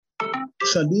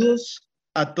Saludos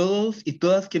a todos y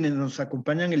todas quienes nos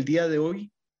acompañan el día de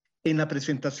hoy en la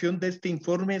presentación de este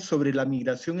informe sobre la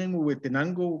migración en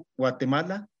Huehuetenango,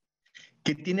 Guatemala,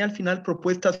 que tiene al final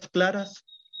propuestas claras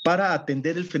para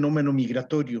atender el fenómeno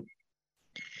migratorio.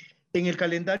 En el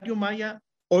calendario maya,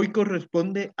 hoy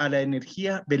corresponde a la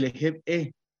energía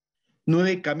Belejeb-E,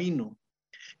 Nueve Camino,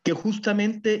 que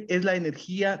justamente es la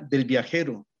energía del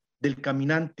viajero, del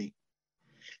caminante.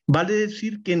 Vale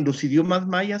decir que en los idiomas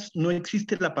mayas no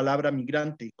existe la palabra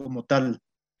migrante como tal,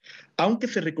 aunque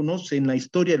se reconoce en la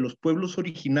historia de los pueblos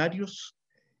originarios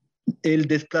el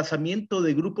desplazamiento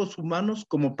de grupos humanos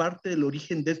como parte del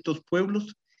origen de estos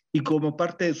pueblos y como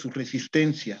parte de su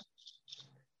resistencia.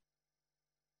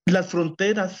 Las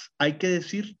fronteras, hay que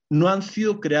decir, no han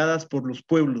sido creadas por los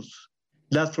pueblos.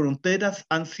 Las fronteras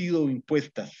han sido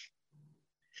impuestas.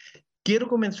 Quiero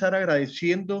comenzar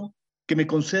agradeciendo que me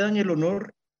concedan el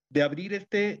honor de abrir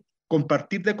este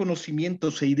compartir de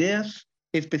conocimientos e ideas,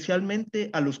 especialmente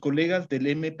a los colegas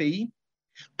del MPI,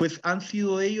 pues han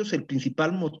sido ellos el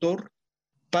principal motor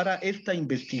para esta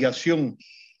investigación.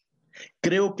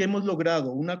 Creo que hemos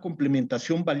logrado una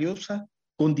complementación valiosa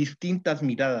con distintas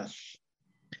miradas.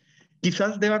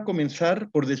 Quizás deba comenzar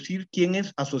por decir quién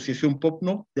es Asociación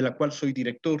POPNO, de la cual soy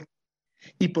director,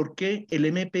 y por qué el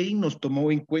MPI nos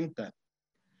tomó en cuenta.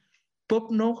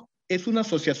 POPNO es una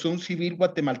asociación civil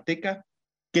guatemalteca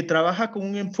que trabaja con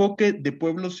un enfoque de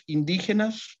pueblos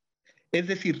indígenas, es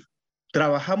decir,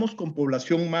 trabajamos con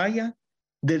población maya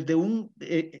desde un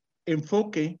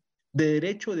enfoque de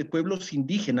derecho de pueblos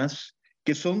indígenas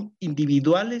que son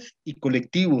individuales y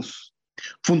colectivos,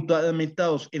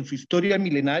 fundamentados en su historia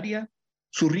milenaria,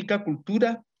 su rica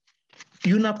cultura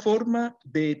y una forma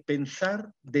de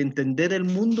pensar, de entender el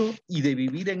mundo y de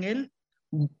vivir en él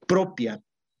propia.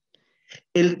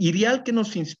 El ideal que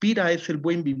nos inspira es el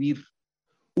buen vivir,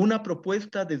 una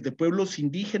propuesta desde pueblos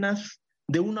indígenas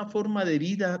de una forma de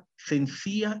vida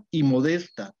sencilla y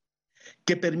modesta,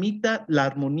 que permita la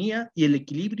armonía y el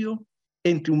equilibrio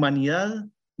entre humanidad,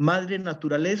 madre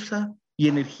naturaleza y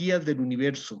energías del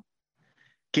universo,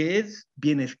 que es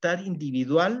bienestar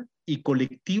individual y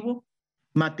colectivo,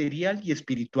 material y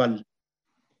espiritual.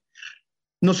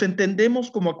 Nos entendemos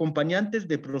como acompañantes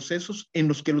de procesos en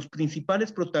los que los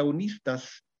principales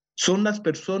protagonistas son las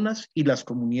personas y las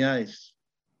comunidades.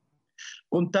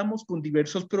 Contamos con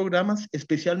diversos programas,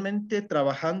 especialmente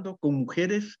trabajando con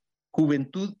mujeres,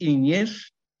 juventud y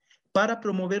niñez, para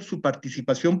promover su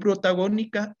participación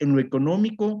protagónica en lo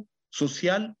económico,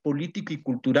 social, político y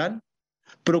cultural,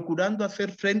 procurando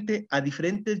hacer frente a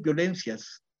diferentes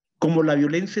violencias, como la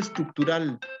violencia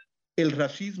estructural, el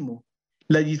racismo,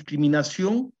 la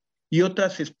discriminación y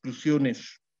otras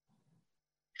exclusiones.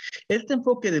 Este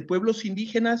enfoque de pueblos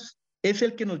indígenas es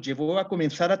el que nos llevó a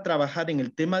comenzar a trabajar en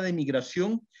el tema de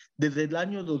migración desde el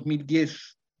año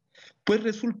 2010, pues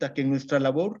resulta que en nuestra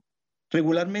labor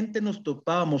regularmente nos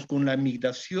topábamos con la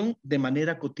migración de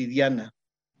manera cotidiana.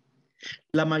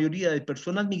 La mayoría de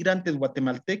personas migrantes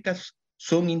guatemaltecas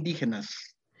son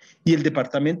indígenas y el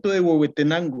departamento de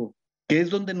Huehuetenango, que es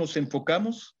donde nos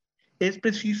enfocamos, es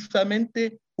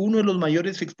precisamente uno de los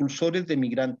mayores expulsores de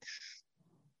migrantes.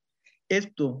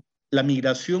 Esto, la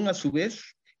migración a su vez,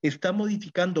 está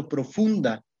modificando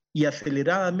profunda y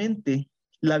aceleradamente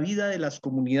la vida de las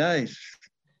comunidades,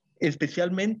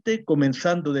 especialmente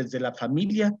comenzando desde la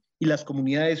familia y las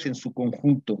comunidades en su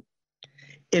conjunto.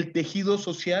 El tejido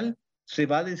social se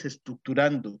va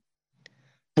desestructurando.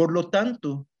 Por lo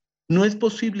tanto, no es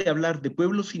posible hablar de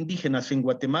pueblos indígenas en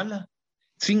Guatemala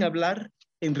sin hablar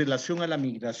en relación a la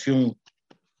migración.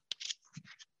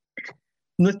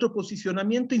 Nuestro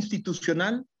posicionamiento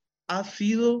institucional ha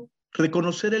sido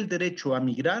reconocer el derecho a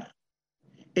migrar,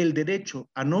 el derecho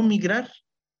a no migrar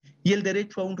y el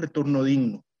derecho a un retorno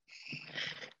digno.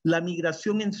 La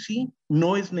migración en sí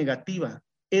no es negativa,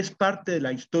 es parte de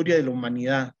la historia de la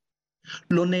humanidad.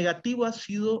 Lo negativo ha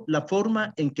sido la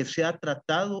forma en que se ha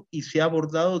tratado y se ha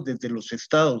abordado desde los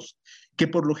estados, que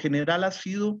por lo general ha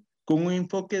sido con un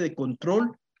enfoque de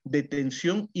control,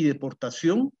 detención y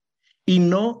deportación y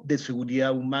no de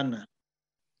seguridad humana.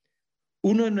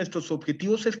 Uno de nuestros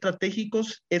objetivos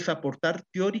estratégicos es aportar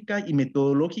teórica y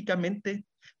metodológicamente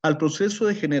al proceso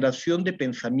de generación de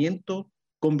pensamiento,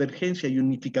 convergencia y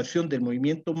unificación del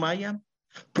movimiento maya,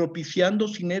 propiciando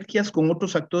sinergias con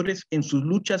otros actores en sus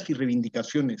luchas y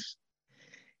reivindicaciones.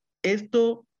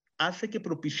 Esto hace que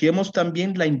propiciemos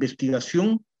también la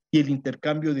investigación y el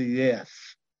intercambio de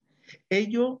ideas.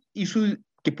 Ello hizo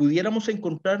que pudiéramos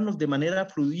encontrarnos de manera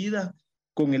fluida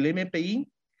con el MPI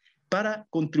para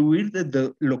contribuir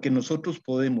desde lo que nosotros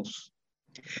podemos.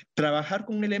 Trabajar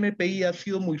con el MPI ha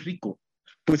sido muy rico,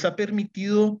 pues ha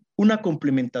permitido una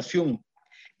complementación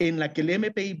en la que el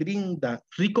MPI brinda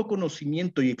rico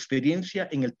conocimiento y experiencia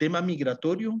en el tema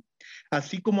migratorio,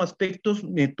 así como aspectos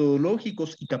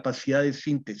metodológicos y capacidad de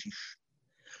síntesis.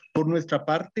 Por nuestra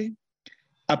parte,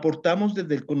 aportamos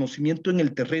desde el conocimiento en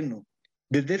el terreno,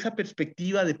 desde esa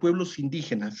perspectiva de pueblos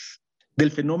indígenas,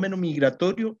 del fenómeno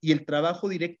migratorio y el trabajo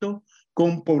directo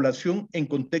con población en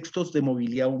contextos de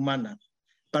movilidad humana,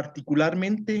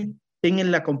 particularmente en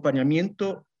el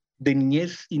acompañamiento de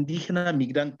niñez indígena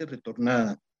migrante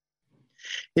retornada.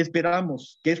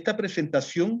 Esperamos que esta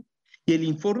presentación y el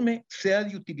informe sea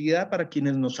de utilidad para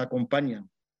quienes nos acompañan,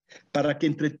 para que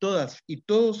entre todas y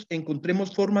todos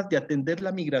encontremos formas de atender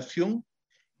la migración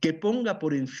que ponga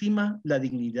por encima la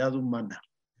dignidad humana.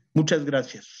 Muchas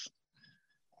gracias.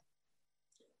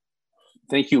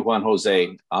 Thank you, Juan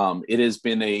Jose. It has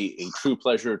been a true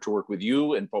pleasure to work with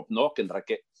you and Popnoc and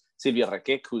Silvia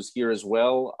Raquec, who's here as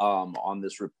well on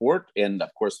this report, and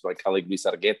of course my colleague Luis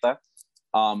Argueta.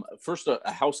 First,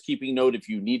 a housekeeping note: if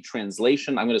you need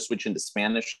translation, I'm going to switch into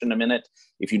Spanish in a minute.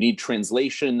 If you need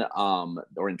translation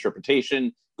or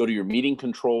interpretation, go to your meeting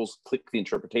controls, click the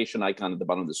interpretation icon at the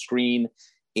bottom of the screen,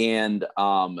 and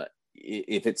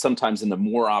if it's sometimes in the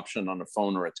more option on a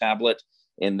phone or a tablet,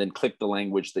 and then click the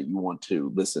language that you want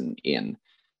to listen in.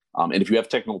 And if you have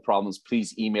technical problems,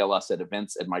 please email us at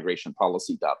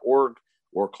events@migrationpolicy.org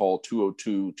or call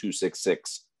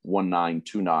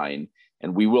 202-266-1929.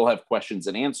 And we will have questions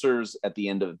and answers at the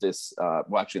end of this,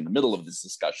 well, actually in the middle of this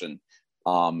discussion.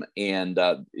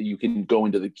 You can go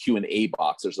into the Q&A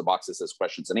box. There's a box that says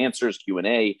questions and answers,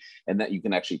 Q&A, and that you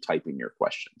can actually type in your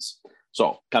questions.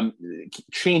 So,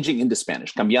 changing into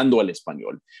Spanish, cambiando al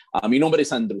español. Mi nombre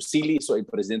es Andrew Seeley, soy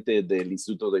presidente del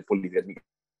Instituto de Políticas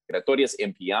Migratorias,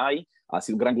 MPI. Ha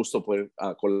sido un gran gusto poder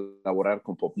colaborar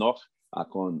con Popnoc,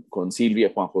 con Silvia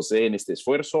y Juan José en este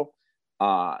esfuerzo.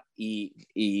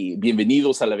 Y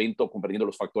bienvenidos al evento Comprendiendo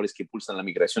los factores que impulsan la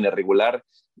migración irregular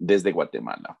desde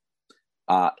Guatemala.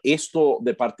 Esto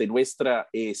de parte nuestra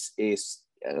es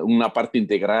una parte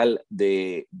integral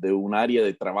de un área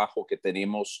de trabajo que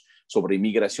tenemos sobre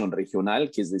migración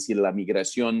regional, que es decir, la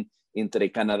migración entre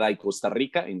Canadá y Costa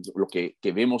Rica, en lo que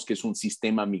vemos que es un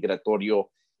sistema migratorio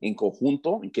en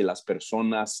conjunto, en que las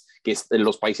personas, que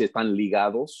los países están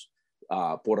ligados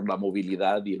por la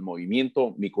movilidad y el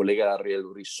movimiento. Mi colega Ariel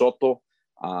Risotto,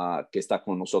 que está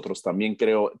con nosotros también,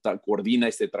 creo, coordina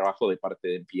este trabajo de parte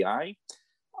de MPI.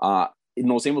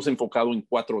 Nos hemos enfocado en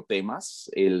 4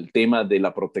 temas: el tema de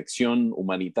la protección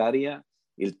humanitaria,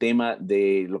 el tema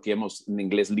de lo que llamamos en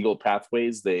inglés legal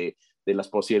pathways, de las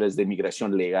posibilidades de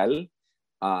migración legal,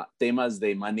 temas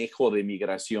de manejo de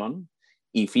migración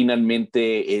y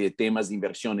finalmente temas de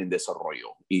inversión en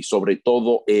desarrollo y sobre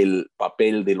todo el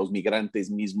papel de los migrantes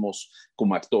mismos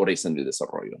como actores en el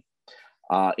desarrollo.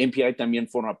 MPI también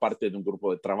forma parte de un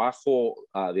grupo de trabajo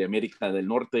de América del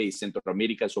Norte y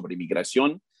Centroamérica sobre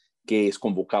migración, que es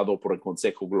convocado por el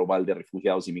Consejo Global de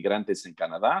Refugiados y Migrantes en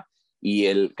Canadá, y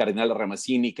el cardenal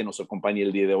Ramazzini, que nos acompaña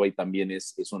el día de hoy, también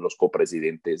es uno de los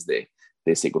copresidentes de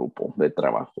ese grupo de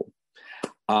trabajo.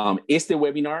 En este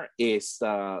webinar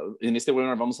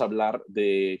vamos a hablar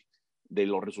de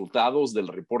los resultados del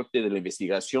reporte de la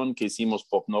investigación que hicimos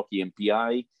Popnoc y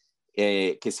MPI,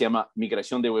 que se llama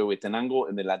Migración de Huehuetenango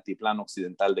en el Altiplano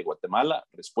Occidental de Guatemala,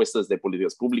 respuestas de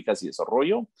políticas públicas y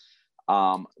desarrollo.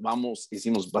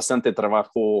 Hicimos bastante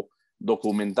trabajo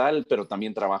documental, pero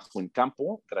también trabajo en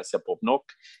campo, gracias a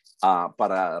Popnoc,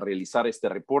 para realizar este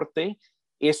reporte.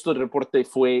 Este reporte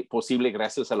fue posible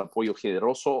gracias al apoyo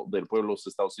generoso del pueblo de los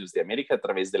Estados Unidos de América a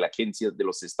través de la Agencia de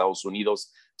los Estados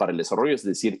Unidos para el Desarrollo, es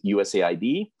decir,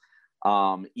 USAID,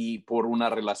 y por una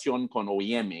relación con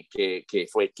OIM, que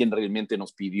fue quien realmente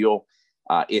nos pidió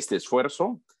este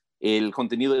esfuerzo. El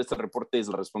contenido de este reporte es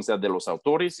la responsabilidad de los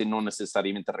autores y no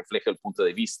necesariamente refleja el punto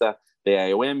de vista de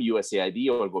IOM,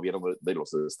 USAID o el gobierno de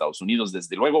los Estados Unidos,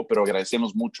 desde luego, pero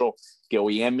agradecemos mucho que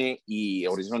OIM y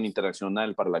Organización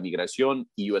Internacional para la Migración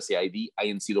y USAID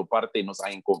hayan sido parte y nos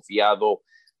hayan confiado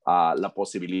la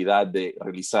posibilidad de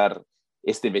realizar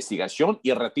esta investigación. Y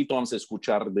al ratito vamos a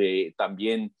escuchar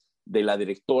también de la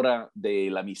directora de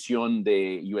la misión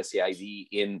de USAID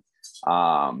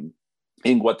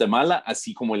en Guatemala,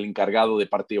 así como el encargado de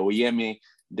parte de OIM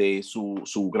de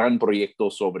su gran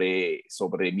proyecto sobre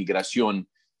migración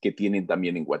que tienen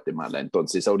también en Guatemala.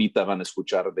 Entonces, ahorita van a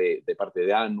escuchar de parte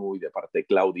de Anu y de parte de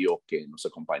Claudio, que nos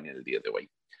acompaña el día de hoy.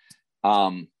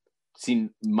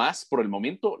 Sin más por el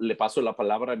momento, le paso la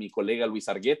palabra a mi colega Luis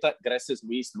Argueta. Gracias,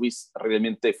 Luis. Luis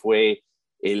realmente fue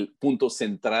el punto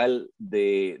central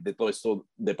de todo esto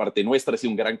de parte nuestra. Es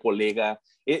un gran colega.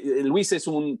 Luis es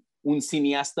un un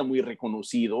cineasta muy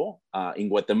reconocido en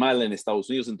Guatemala, en Estados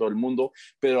Unidos, en todo el mundo,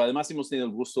 pero además hemos tenido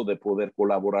el gusto de poder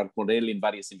colaborar con él en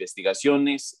varias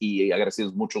investigaciones y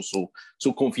agradecemos mucho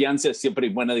su confianza, siempre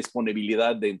buena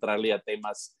disponibilidad de entrarle a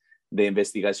temas de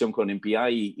investigación con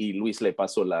MPI y Luis, le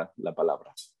paso la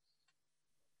palabra.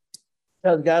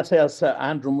 Muchas gracias,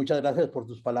 Andrew. Muchas gracias por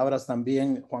tus palabras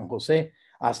también, Juan José.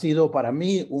 Ha sido para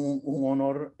mí un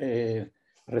honor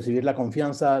recibir la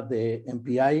confianza de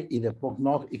MPI y de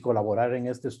POCNOG y colaborar en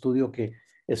este estudio que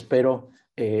espero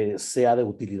sea de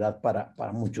utilidad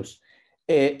para muchos.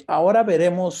 Ahora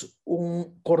veremos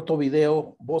un corto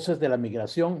video, Voces de la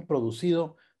Migración,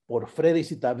 producido por Freddy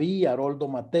Citaví y Haroldo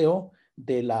Mateo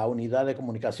de la Unidad de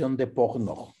Comunicación de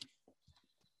POCNOG.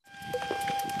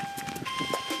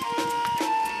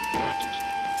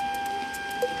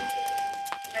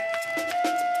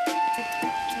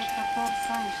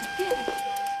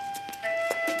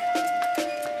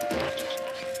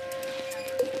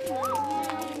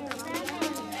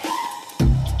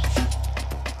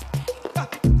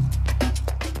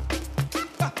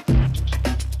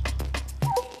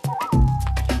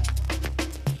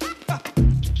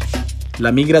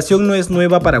 La migración no es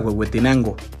nueva para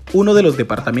Huehuetenango, uno de los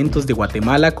departamentos de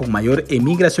Guatemala con mayor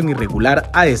emigración irregular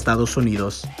a Estados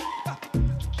Unidos.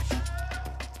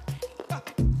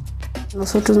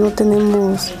 Nosotros no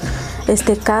tenemos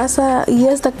casa y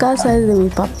esta casa es de mi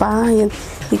papá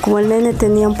y como el nene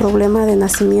tenía un problema de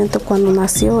nacimiento cuando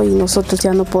nació y nosotros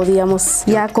ya no podíamos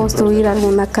ya construir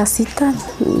alguna casita,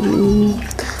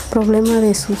 problema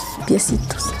de sus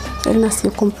piecitos. Él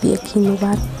nació con pie aquí no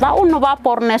va. Uno va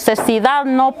por necesidad,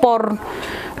 no por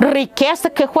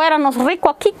riqueza, que fuéramos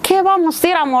ricos aquí. ¿Qué vamos a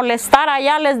ir a molestar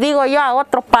allá? Les digo yo, a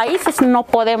otros países no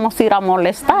podemos ir a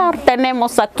molestar.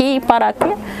 Tenemos aquí, ¿para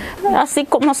qué? Así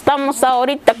como estamos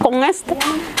ahorita con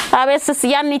a veces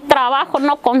ya ni trabajo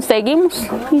no conseguimos.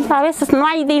 A veces no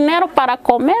hay dinero para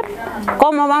comer.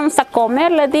 ¿Cómo vamos a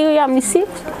comer? Les digo yo a mis hijos.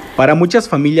 Para muchas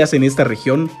familias en esta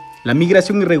región, la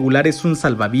migración irregular es un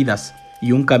salvavidas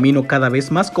y un camino cada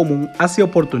vez más común hacia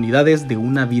oportunidades de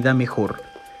una vida mejor.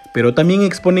 Pero también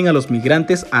exponen a los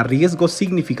migrantes a riesgos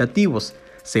significativos,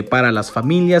 separa a las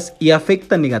familias y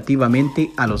afecta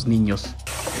negativamente a los niños.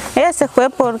 Ella se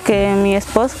fue porque mi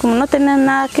esposo, como no tenía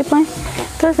nada que pues,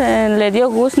 entonces le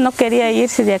dio gusto, no quería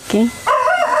irse de aquí.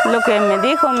 Lo que me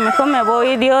dijo, mejor me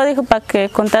voy, yo dijo, para que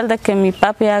con tal de que mi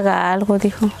papi haga algo,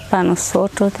 dijo, para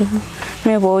nosotros, dijo,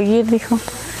 me voy a ir, dijo.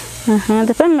 Ajá.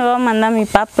 Después me va a mandar mi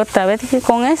papi otra vez, dije,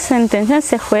 con esa intención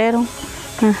se fueron.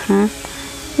 Ajá.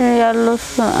 Y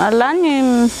al año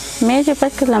y medio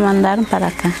pues que la mandaron para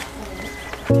acá.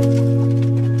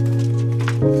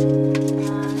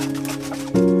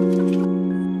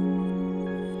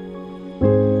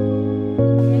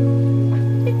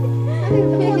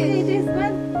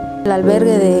 El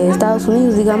albergue de Estados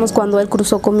Unidos, digamos, cuando él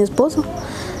cruzó con mi esposo,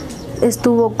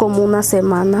 estuvo como una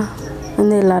semana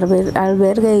en el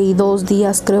albergue y 2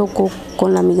 días creo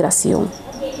con la migración.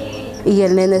 Y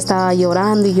el nene estaba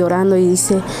llorando y llorando y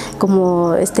dice,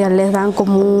 como le dan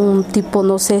como un tipo,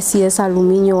 no sé si es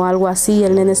aluminio o algo así,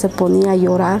 el nene se ponía a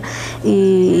llorar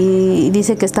y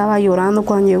dice que estaba llorando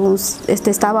cuando llegó,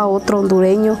 estaba otro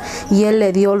hondureño y él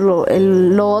le dio lo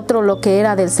que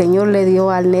era del Señor, le dio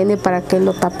al nene para que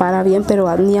lo tapara bien, pero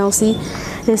al niño sí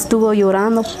estuvo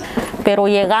llorando. Pero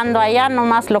llegando allá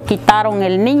nomás lo quitaron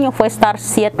el niño, fue estar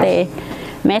 7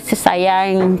 meses allá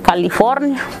en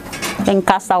California, en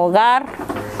casa hogar,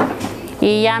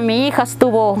 y ya mi hija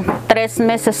estuvo 3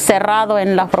 meses cerrado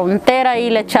en la frontera y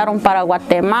le echaron para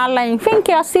Guatemala, en fin,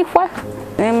 que así fue.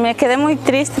 Me quedé muy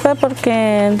triste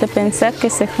porque de pensar que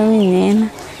se fue mi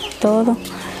nena, todo,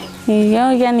 y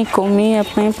yo ya ni comía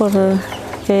pues, porque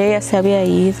ella se había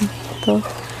ido, todo.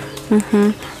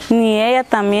 Ajá. Ni ella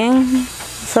también,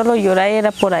 solo llorar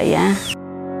era por allá.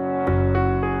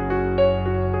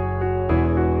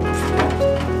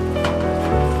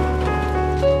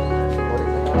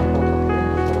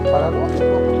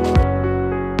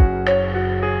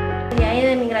 Y ahí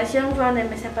de migración fue donde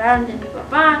me separaron de mi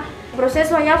papá. El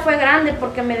proceso allá fue grande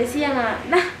porque me decían,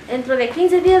 dentro de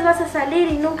 15 días vas a salir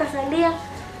y nunca salía.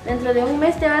 Dentro de 1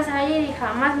 mes te vas a ir y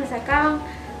jamás me sacaban.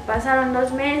 Pasaron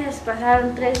 2 meses,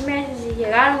 pasaron 3 meses y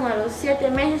llegaron a los 7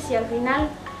 meses y al final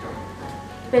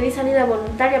pedí salida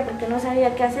voluntaria porque no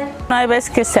sabía qué hacer. Hay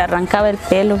veces que se arrancaba el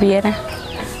pelo, viera.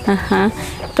 Ajá.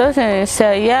 Entonces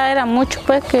ya era mucho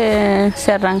pues que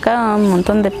se arrancaba un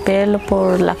montón de pelo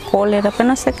por la cólera, pero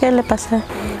no sé qué le pasaba.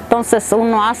 Entonces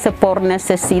uno hace por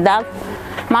necesidad,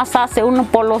 más hace uno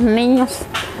por los niños.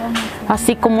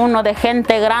 Así como uno de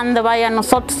gente grande, vaya,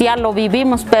 nosotros ya lo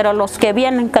vivimos, pero los que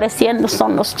vienen creciendo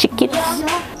son los chiquitos.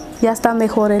 Ya está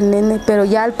mejor el nene, pero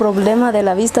ya el problema de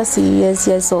la vista sí ya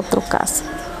es otro caso.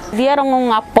 Dieron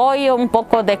un apoyo, un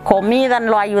poco de comida,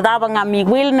 lo ayudaban a mi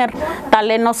Wilner, tal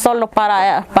vez no solo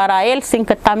para él, sino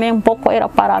que también un poco era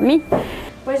para mí.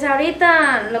 Pues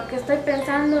ahorita lo que estoy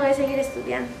pensando es seguir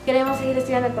estudiando. Queremos seguir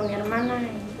estudiando con mi hermana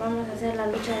y vamos a hacer la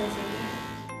lucha de seguir.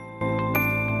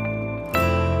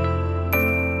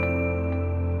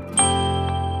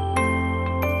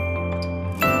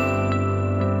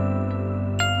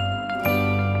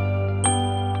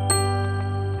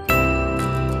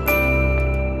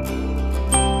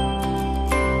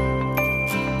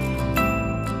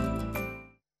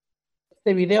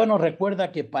 Este video nos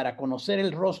recuerda que para conocer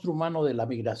el rostro humano de la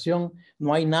migración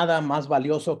no hay nada más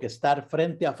valioso que estar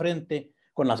frente a frente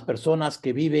con las personas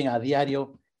que viven a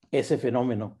diario ese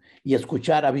fenómeno y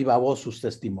escuchar a viva voz sus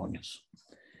testimonios.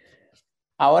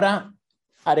 Ahora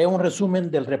haré un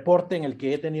resumen del reporte en el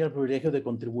que he tenido el privilegio de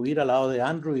contribuir al lado de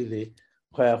Andrew y de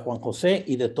Juan José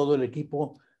y de todo el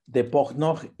equipo de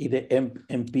POCNOG y de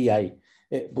MPI.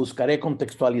 Buscaré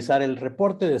contextualizar el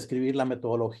reporte, describir la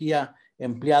metodología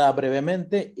empleada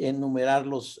brevemente, enumerar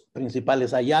los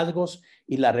principales hallazgos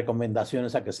y las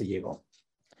recomendaciones a que se llegó.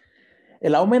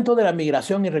 El aumento de la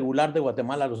migración irregular de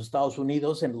Guatemala a los Estados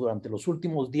Unidos durante los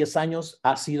últimos 10 años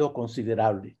ha sido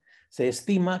considerable. Se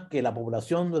estima que la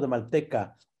población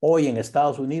guatemalteca hoy en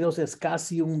Estados Unidos es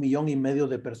casi 1,5 millones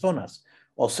de personas,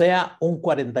 o sea, un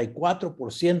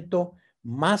 44%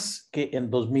 más que en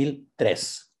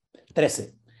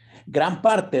 2013. Gran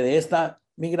parte de esta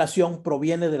migración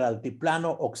proviene del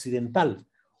altiplano occidental,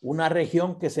 una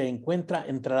región que se encuentra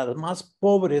entre las más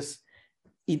pobres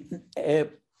y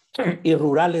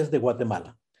rurales de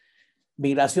Guatemala.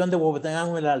 Migración de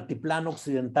Huehuetenango en el altiplano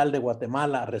occidental de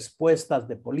Guatemala, respuestas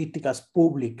de políticas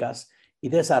públicas y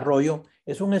desarrollo,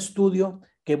 es un estudio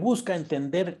que busca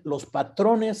entender los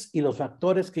patrones y los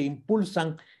factores que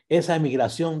impulsan esa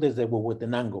migración desde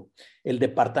Huehuetenango, el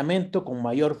departamento con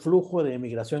mayor flujo de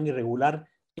migración irregular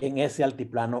en ese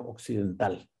altiplano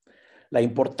occidental. La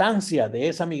importancia de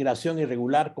esa migración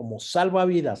irregular como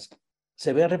salvavidas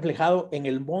se ve reflejado en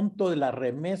el monto de las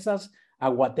remesas a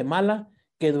Guatemala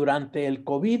que durante el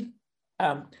COVID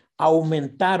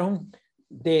aumentaron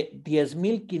de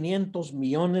 10.500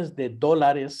 millones de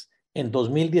dólares en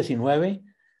 2019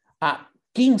 a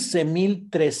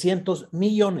 15.300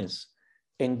 millones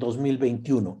en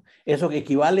 2021. Eso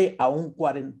equivale a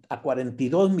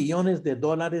 42 millones de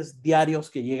dólares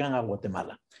diarios que llegan a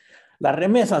Guatemala. Las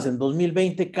remesas en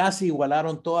 2020 casi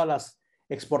igualaron todas las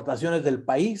exportaciones del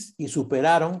país y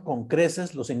superaron con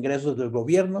creces los ingresos del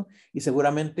gobierno y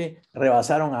seguramente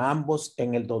rebasaron a ambos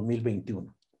en el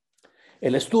 2021.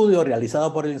 El estudio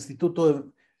realizado por el Instituto de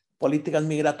Políticas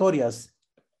Migratorias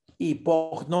y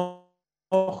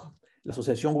POCNOG, la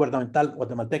Asociación Gubernamental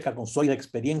Guatemalteca con sólida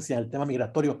experiencia en el tema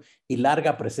migratorio y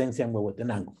larga presencia en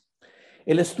Huehuetenango.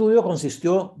 El estudio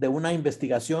consistió de una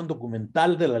investigación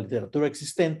documental de la literatura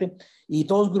existente y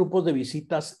 2 grupos de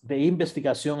visitas de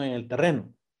investigación en el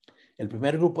terreno. El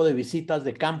primer grupo de visitas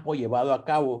de campo llevado a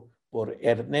cabo por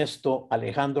Ernesto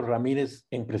Alejandro Ramírez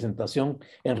en representación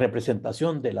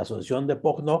de la Asociación de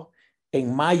POCNOG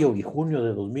en mayo y junio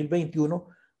de 2021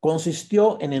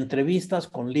 consistió en entrevistas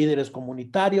con líderes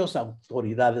comunitarios,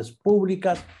 autoridades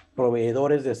públicas,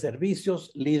 proveedores de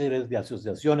servicios, líderes de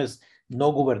asociaciones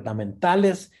no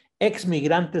gubernamentales,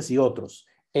 exmigrantes y otros,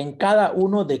 en cada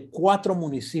uno de 4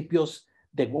 municipios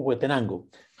de Huehuetenango: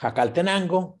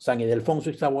 Jacaltenango, San Ildefonso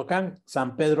Ixtahuacán,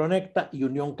 San Pedro Necta y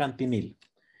Unión Cantinil.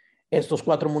 Estos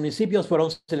 4 municipios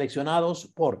fueron seleccionados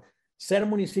por ser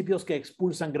municipios que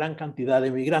expulsan gran cantidad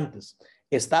de migrantes,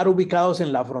 estar ubicados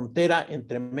en la frontera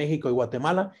entre México y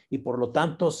Guatemala y por lo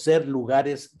tanto ser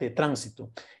lugares de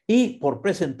tránsito, y por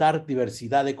presentar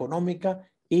diversidad económica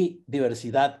y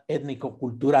diversidad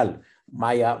étnico-cultural,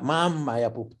 maya mam,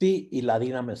 maya puptí y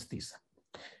ladina mestiza.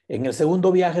 En el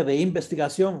segundo viaje de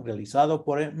investigación realizado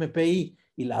por MPI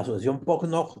y la Asociación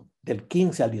POCNOG del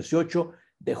 15 al 18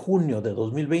 de junio de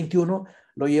 2021,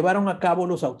 lo llevaron a cabo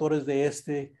los autores de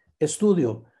este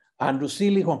estudio, Andrew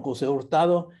Seeley, Juan José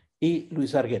Hurtado y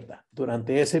Luis Argueta.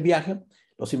 Durante ese viaje,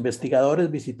 los investigadores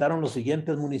visitaron los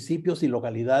siguientes municipios y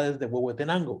localidades de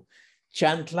Huehuetenango: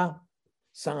 Chantla,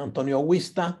 San Antonio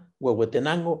Huista,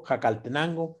 Huehuetenango,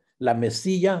 Jacaltenango, La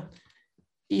Mesilla,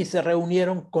 y se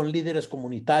reunieron con líderes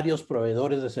comunitarios,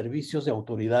 proveedores de servicios y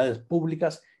autoridades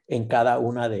públicas en cada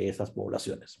una de esas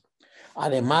poblaciones.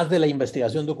 Además de la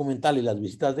investigación documental y las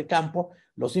visitas de campo,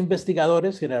 los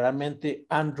investigadores, generalmente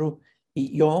Andrew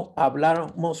y yo,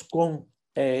 hablamos con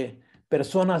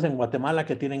personas en Guatemala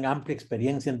que tienen amplia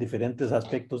experiencia en diferentes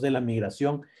aspectos de la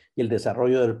migración y el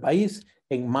desarrollo del país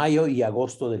en mayo y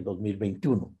agosto del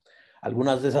 2021.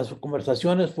 Algunas de esas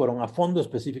conversaciones fueron a fondo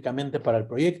específicamente para el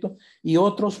proyecto y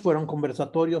otros fueron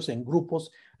conversatorios en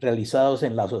grupos realizados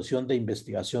en la Asociación de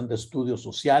Investigación de Estudios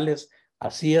Sociales,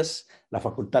 ACIES, la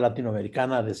Facultad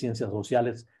Latinoamericana de Ciencias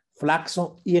Sociales,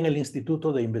 Flaxo, y en el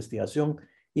Instituto de Investigación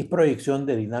y Proyección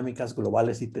de Dinámicas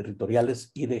Globales y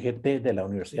Territoriales, IDGT, de la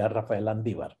Universidad Rafael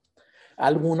Andívar.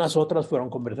 Algunas otras fueron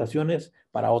conversaciones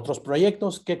para otros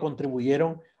proyectos que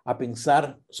contribuyeron a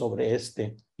pensar sobre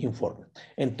este informe.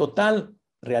 En total,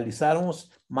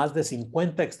 realizamos más de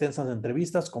 50 extensas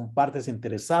entrevistas con partes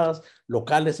interesadas,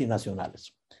 locales y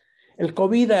nacionales. El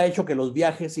COVID ha hecho que los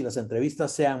viajes y las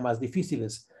entrevistas sean más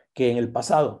difíciles que en el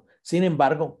pasado. Sin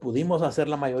embargo, pudimos hacer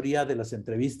la mayoría de las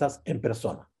entrevistas en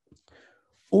persona.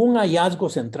 Un hallazgo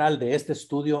central de este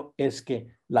estudio es que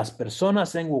las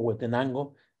personas en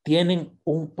Huehuetenango tienen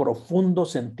un profundo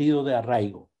sentido de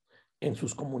arraigo en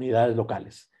sus comunidades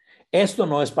locales. Esto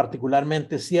no es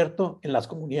particularmente cierto en las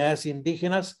comunidades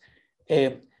indígenas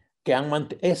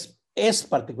es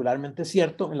particularmente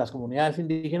cierto en las comunidades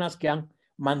indígenas que han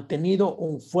mantenido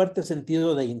un fuerte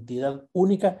sentido de identidad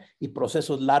única y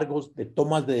procesos largos de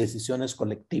tomas de decisiones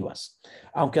colectivas,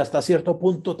 aunque hasta cierto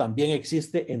punto también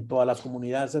existe en todas las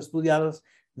comunidades estudiadas,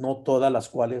 no todas las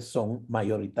cuales son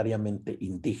mayoritariamente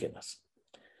indígenas.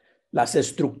 Las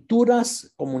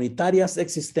estructuras comunitarias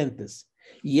existentes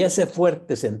y ese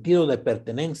fuerte sentido de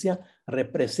pertenencia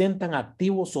representan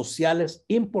activos sociales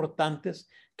importantes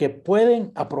que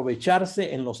pueden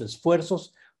aprovecharse en los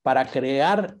esfuerzos para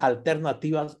crear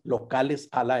alternativas locales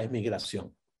a la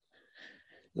emigración.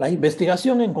 La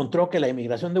investigación encontró que la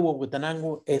emigración de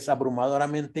Huehuetenango es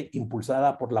abrumadoramente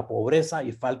impulsada por la pobreza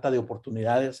y falta de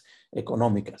oportunidades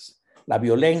económicas, la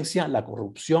violencia, la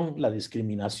corrupción, la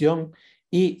discriminación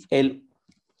y el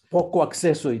poco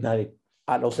acceso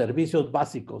a los servicios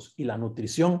básicos y la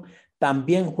nutrición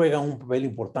también juegan un papel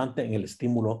importante en el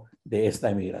estímulo de esta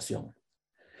emigración.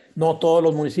 No todos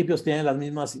los municipios tienen la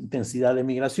misma intensidad de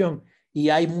migración y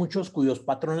hay muchos cuyos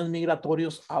patrones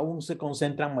migratorios aún se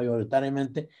concentran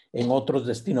mayoritariamente en otros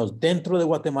destinos dentro de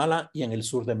Guatemala y en el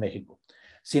sur de México.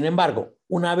 Sin embargo,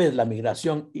 una vez la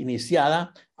migración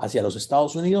iniciada hacia los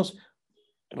Estados Unidos,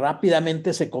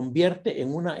 rápidamente se convierte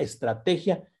en una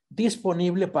estrategia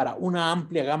disponible para una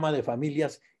amplia gama de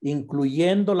familias,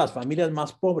 incluyendo las familias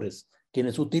más pobres,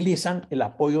 quienes utilizan el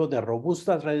apoyo de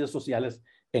robustas redes sociales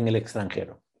en el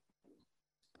extranjero.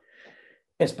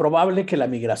 Es probable que la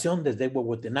migración desde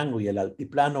Huehuetenango y el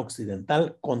altiplano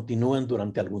occidental continúen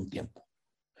durante algún tiempo.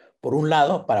 Por un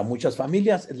lado, para muchas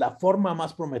familias es la forma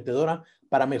más prometedora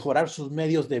para mejorar sus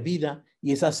medios de vida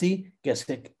y es así que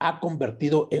se ha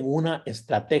convertido en una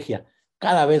estrategia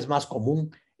cada vez más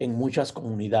común en muchas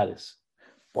comunidades.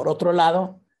 Por otro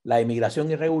lado, la emigración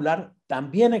irregular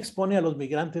también expone a los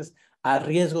migrantes a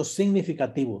riesgos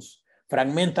significativos,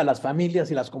 fragmenta las familias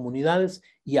y las comunidades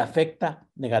y afecta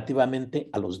negativamente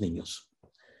a los niños.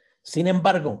 Sin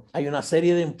embargo, hay una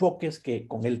serie de enfoques que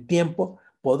con el tiempo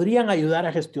podrían ayudar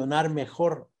a gestionar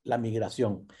mejor la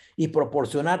migración y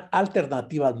proporcionar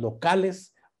alternativas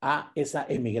locales a esa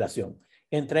emigración.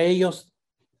 Entre ellos,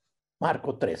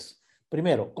 marco 3.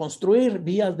 Primero, construir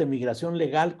vías de migración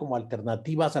legal como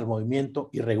alternativas al movimiento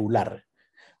irregular.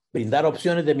 Brindar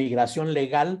opciones de migración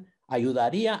legal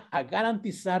ayudaría a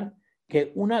garantizar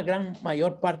que una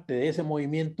mayor parte de ese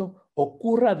movimiento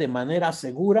ocurra de manera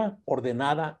segura,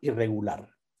 ordenada y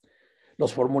regular.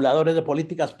 Los formuladores de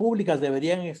políticas públicas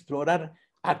deberían explorar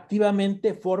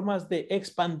activamente formas de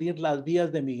expandir las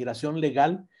vías de migración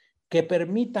legal que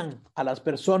permitan a las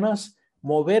personas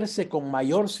moverse con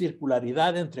mayor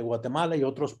circularidad entre Guatemala y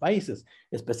otros países,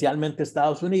 especialmente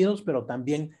Estados Unidos, pero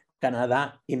también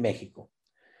Canadá y México.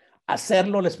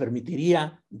 Hacerlo les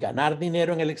permitiría ganar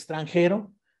dinero en el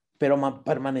extranjero, pero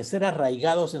permanecer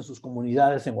arraigados en sus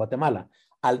comunidades en Guatemala,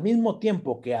 al mismo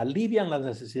tiempo que alivian las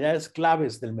necesidades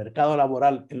claves del mercado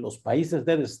laboral en los países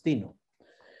de destino.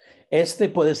 Este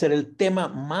puede ser el tema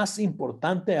más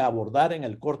importante a abordar en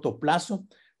el corto plazo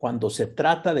cuando se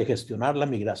trata de gestionar la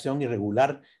migración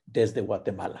irregular desde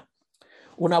Guatemala.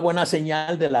 Una buena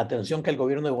señal de la atención que el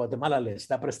gobierno de Guatemala le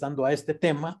está prestando a este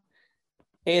tema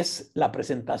es la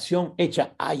presentación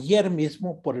hecha ayer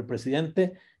mismo por el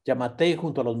presidente Yamatei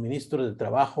junto a los ministros de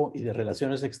Trabajo y de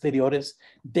Relaciones Exteriores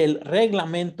del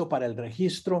reglamento para el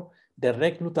registro de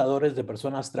reclutadores de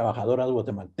personas trabajadoras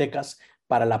guatemaltecas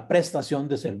para la prestación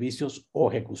de servicios o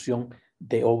ejecución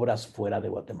de obras fuera de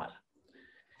Guatemala.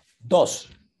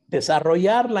 2.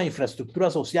 Desarrollar la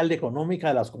infraestructura social y económica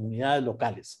de las comunidades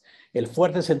locales. El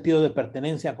fuerte sentido de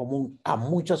pertenencia común a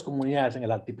muchas comunidades en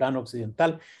el altiplano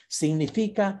occidental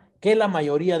significa que la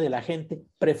mayoría de la gente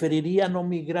preferiría no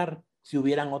migrar si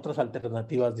hubieran otras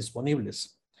alternativas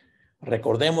disponibles.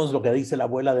 Recordemos lo que dice la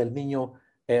abuela del niño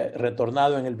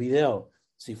retornado en el video.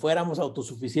 Si fuéramos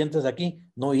autosuficientes aquí,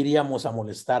 no iríamos a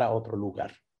molestar a otro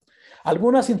lugar.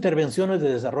 Algunas intervenciones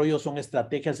de desarrollo son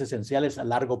estrategias esenciales a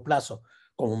largo plazo,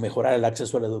 como mejorar el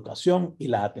acceso a la educación y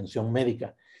la atención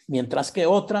médica, mientras que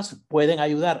otras pueden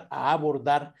ayudar a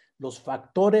abordar los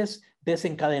factores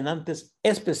desencadenantes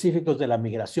específicos de la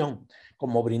migración,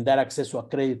 como brindar acceso a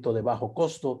crédito de bajo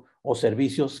costo o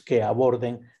servicios que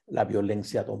aborden la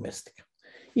violencia doméstica.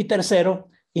 Y tercero,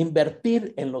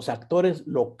 invertir en los actores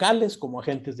locales como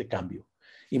agentes de cambio,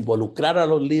 involucrar a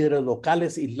los líderes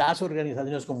locales y las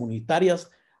organizaciones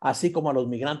comunitarias, así como a los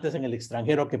migrantes en el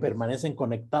extranjero que permanecen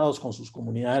conectados con sus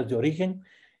comunidades de origen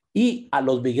y a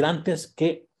los migrantes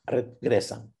que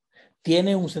regresan.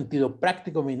 Tiene un sentido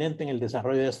práctico eminente en el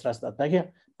desarrollo de esta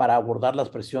estrategia para abordar las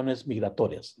presiones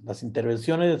migratorias. Las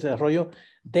intervenciones de desarrollo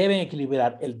deben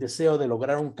equilibrar el deseo de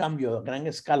lograr un cambio a gran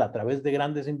escala a través de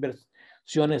grandes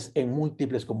inversiones en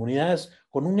múltiples comunidades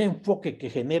con un enfoque que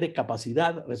genere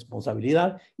capacidad,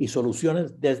 responsabilidad y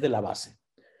soluciones desde la base.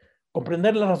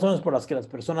 Comprender las razones por las que las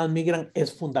personas migran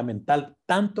es fundamental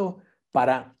tanto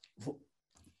para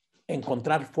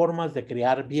encontrar formas de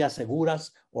crear vías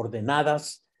seguras,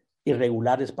 ordenadas y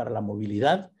regulares para la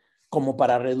movilidad, como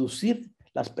para reducir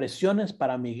las presiones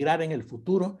para migrar en el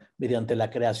futuro mediante la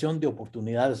creación de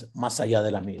oportunidades más allá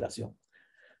de la migración.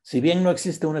 Si bien no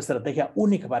existe una estrategia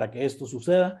única para que esto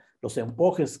suceda, los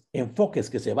enfoques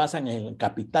que se basan en el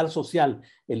capital social,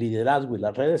 el liderazgo y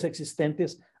las redes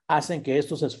existentes hacen que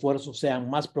estos esfuerzos sean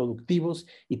más productivos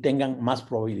y tengan más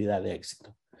probabilidad de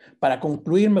éxito. Para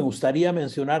concluir, me gustaría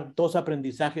mencionar dos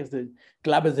aprendizajes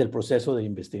claves del proceso de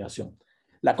investigación.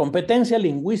 La competencia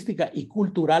lingüística y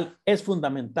cultural es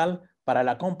fundamental para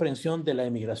la comprensión de la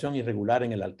inmigración irregular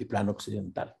en el altiplano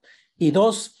occidental. Y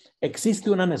dos, existe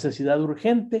una necesidad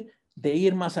urgente de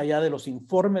ir más allá de los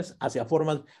informes hacia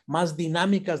formas más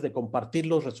dinámicas de compartir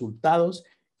los resultados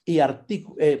y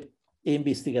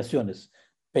investigaciones,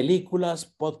 películas,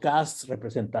 podcasts,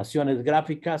 representaciones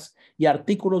gráficas y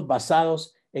artículos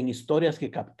basados en historias que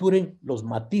capturen los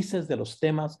matices de los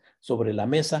temas sobre la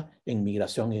mesa en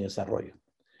migración y desarrollo.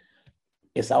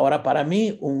 Es ahora para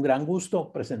mí un gran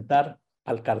gusto presentar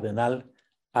al cardenal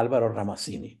Álvaro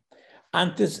Ramazzini.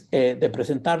 Antes de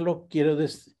presentarlo, quiero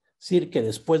decir que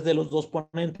después de los dos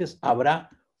ponentes habrá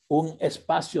un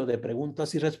espacio de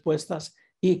preguntas y respuestas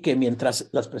y que mientras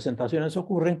las presentaciones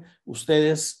ocurren,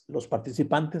 ustedes, los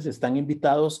participantes, están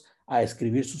invitados a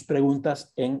escribir sus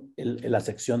preguntas en la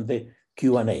sección de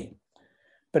Q&A.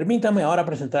 Permítame ahora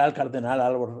presentar al cardenal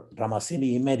Álvaro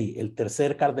Ramazzini Imeri, el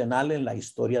tercer cardenal en la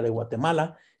historia de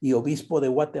Guatemala y obispo de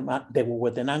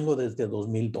Huehuetenango desde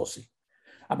 2012.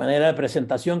 A manera de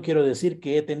presentación, quiero decir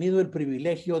que he tenido el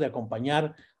privilegio de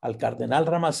acompañar al cardenal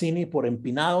Ramazzini por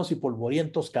empinados y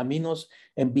polvorientos caminos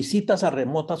en visitas a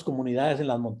remotas comunidades en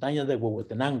las montañas de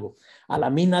Huehuetenango, a la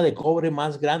mina de cobre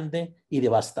más grande y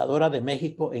devastadora de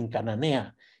México en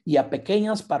Cananea, y a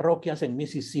pequeñas parroquias en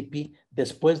Mississippi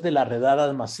después de las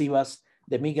redadas masivas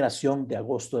de migración de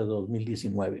agosto de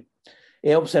 2019.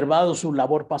 He observado su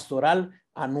labor pastoral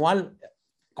anual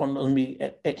con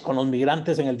los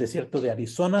migrantes en el desierto de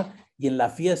Arizona y en la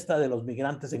fiesta de los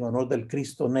migrantes en honor del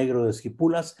Cristo Negro de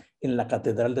Esquipulas en la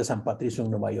Catedral de San Patricio en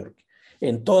Nueva York.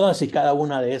 En todas y cada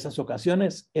una de esas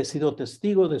ocasiones he sido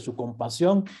testigo de su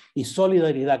compasión y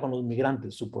solidaridad con los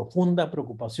migrantes, su profunda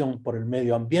preocupación por el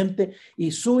medio ambiente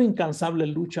y su incansable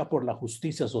lucha por la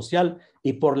justicia social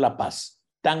y por la paz,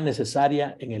 tan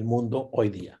necesaria en el mundo hoy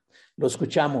día. Lo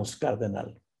escuchamos,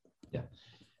 cardenal.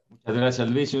 Muchas gracias,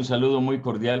 Luis, y un saludo muy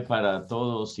cordial para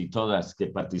todos y todas que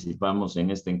participamos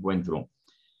en este encuentro.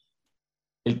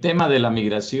 El tema de la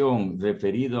migración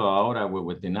referido ahora a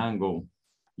Huehuetenango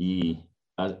y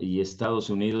Estados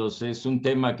Unidos es un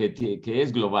tema que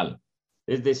es global.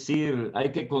 Es decir,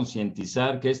 hay que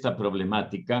concientizar que esta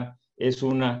problemática es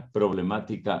una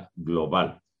problemática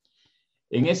global.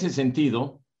 En ese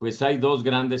sentido, pues hay dos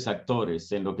grandes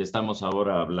actores en lo que estamos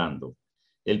ahora hablando.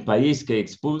 El país que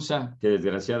expulsa, que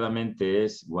desgraciadamente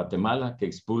es Guatemala, que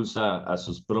expulsa a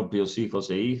sus propios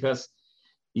hijos e hijas,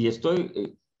 y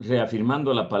estoy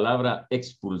reafirmando la palabra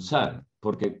expulsar,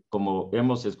 porque como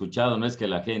hemos escuchado, no es que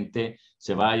la gente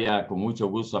se vaya con mucho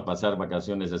gusto a pasar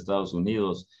vacaciones a Estados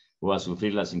Unidos o a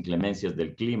sufrir las inclemencias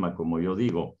del clima, como yo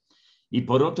digo. Y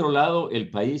por otro lado,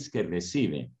 el país que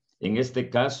recibe, en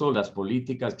este caso, las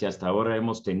políticas que hasta ahora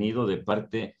hemos tenido de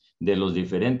parte de los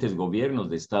diferentes gobiernos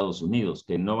de Estados Unidos,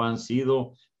 que no han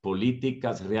sido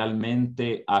políticas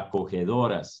realmente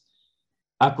acogedoras.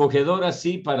 Acogedoras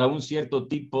sí para un cierto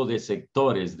tipo de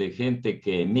sectores de gente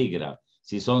que emigra,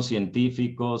 si son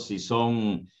científicos, si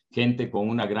son gente con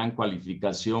una gran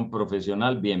cualificación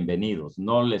profesional, bienvenidos.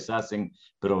 No les hacen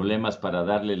problemas para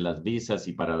darles las visas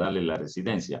y para darles la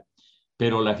residencia.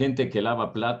 Pero la gente que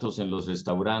lava platos en los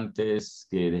restaurantes,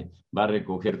 que va a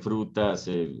recoger frutas,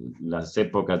 las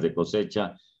épocas de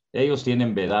cosecha, ellos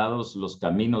tienen vedados los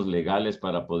caminos legales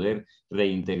para poder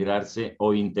reintegrarse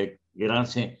o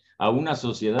integrarse a una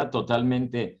sociedad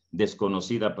totalmente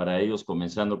desconocida para ellos,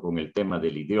 comenzando con el tema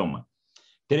del idioma.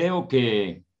 Creo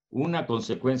que una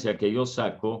consecuencia que yo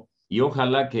saco, y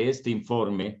ojalá que este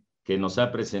informe que nos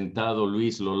ha presentado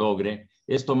Luis lo logre,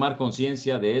 es tomar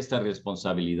conciencia de esta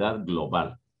responsabilidad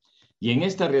global. Y en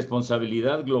esta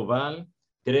responsabilidad global,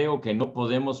 creo que no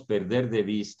podemos perder de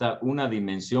vista una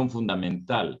dimensión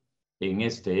fundamental en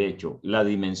este hecho, la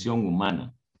dimensión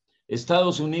humana.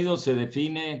 Estados Unidos se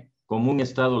define como un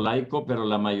estado laico, pero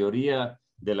la mayoría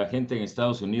de la gente en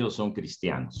Estados Unidos son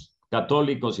cristianos,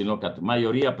 católicos y no católicos,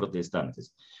 mayoría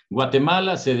protestantes.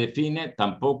 Guatemala se define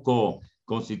tampoco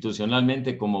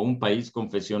constitucionalmente como un país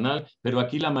confesional, pero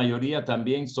aquí la mayoría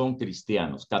también son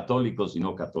cristianos, católicos y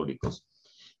no católicos.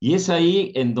 Y es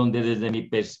ahí en donde desde mi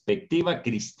perspectiva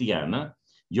cristiana,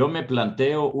 yo me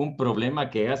planteo un problema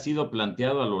que ha sido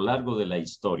planteado a lo largo de la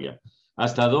historia.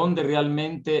 Hasta dónde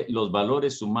realmente los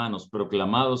valores humanos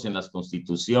proclamados en las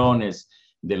constituciones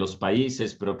de los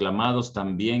países, proclamados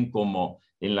también como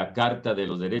en la Carta de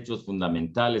los Derechos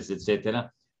Fundamentales,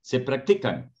 etcétera, se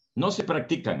practican, no se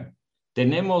practican.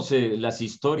 Tenemos las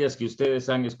historias que ustedes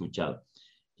han escuchado.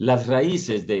 Las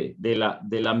raíces de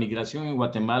la migración en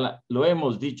Guatemala, lo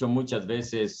hemos dicho muchas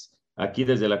veces aquí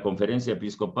desde la conferencia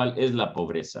episcopal, es la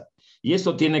pobreza. Y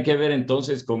esto tiene que ver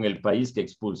entonces con el país que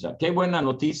expulsa. Qué buena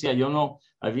noticia, yo no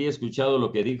había escuchado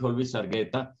lo que dijo Luis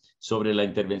Argueta sobre la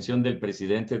intervención del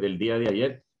presidente del día de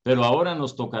ayer, pero ahora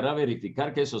nos tocará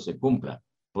verificar que eso se cumpla,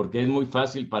 porque es muy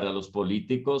fácil para los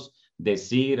políticos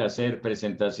decir, hacer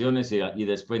presentaciones y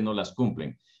después no las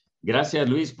cumplen. Gracias,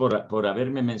 Luis, por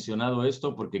haberme mencionado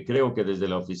esto, porque creo que desde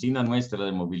la oficina nuestra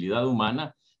de movilidad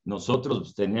humana,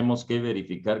 nosotros tenemos que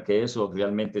verificar que eso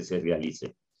realmente se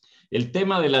realice. El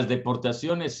tema de las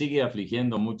deportaciones sigue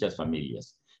afligiendo muchas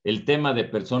familias. El tema de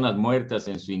personas muertas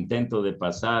en su intento de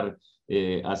pasar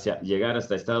llegar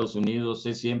hasta Estados Unidos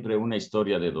es siempre una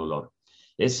historia de dolor.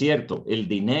 Es cierto, el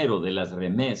dinero de las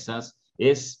remesas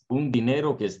es un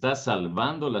dinero que está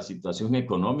salvando la situación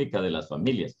económica de las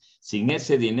familias. Sin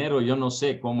ese dinero yo no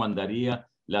sé cómo andaría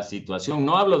la situación.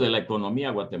 No hablo de la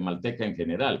economía guatemalteca en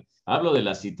general, hablo de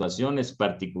las situaciones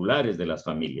particulares de las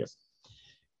familias.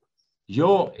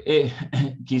 Yo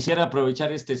quisiera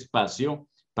aprovechar este espacio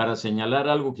para señalar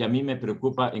algo que a mí me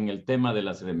preocupa en el tema de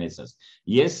las remesas,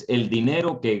 y es el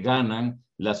dinero que ganan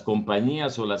las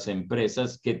compañías o las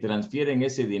empresas que transfieren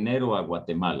ese dinero a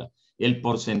Guatemala, el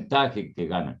porcentaje que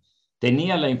ganan.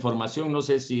 Tenía la información, no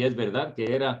sé si es verdad,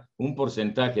 que era un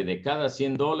porcentaje de cada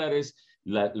 $100,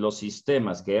 los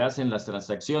sistemas que hacen las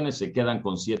transacciones se quedan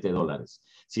con $7.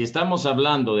 Si estamos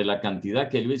hablando de la cantidad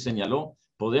que Luis señaló,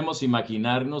 podemos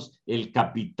imaginarnos el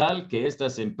capital que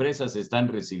estas empresas están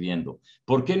recibiendo.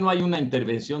 ¿Por qué no hay una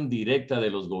intervención directa de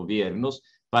los gobiernos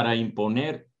para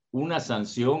imponer una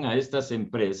sanción a estas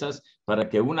empresas para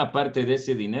que una parte de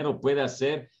ese dinero pueda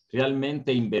ser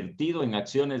realmente invertido en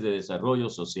acciones de desarrollo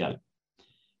social?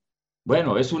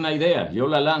 Bueno, es una idea, yo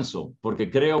la lanzo porque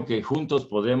creo que juntos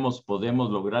podemos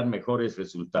lograr mejores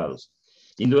resultados.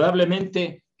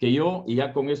 Indudablemente que yo, y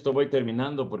ya con esto voy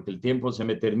terminando porque el tiempo se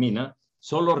me termina,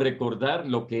 solo recordar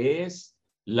lo que es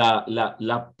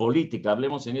la política,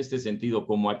 hablemos en este sentido,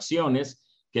 como acciones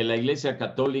que la Iglesia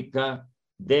Católica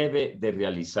debe de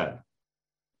realizar.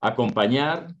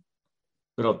 Acompañar,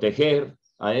 proteger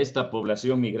a esta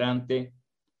población migrante,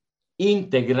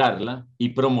 integrarla y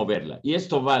promoverla. Y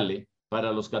esto vale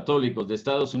para los católicos de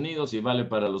Estados Unidos y vale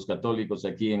para los católicos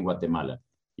aquí en Guatemala.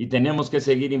 Y tenemos que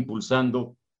seguir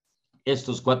impulsando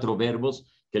estos 4 verbos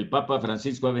que el Papa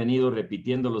Francisco ha venido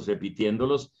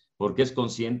repitiéndolos, porque es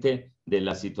consciente de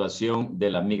la situación de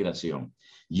la migración.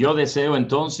 Yo deseo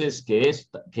entonces que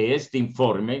este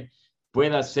informe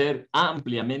pueda ser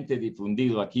ampliamente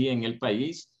difundido aquí en el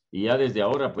país, y ya desde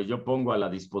ahora pues yo pongo a la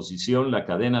disposición la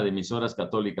cadena de emisoras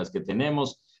católicas que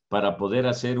tenemos para poder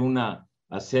hacer una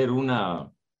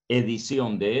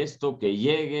edición de esto que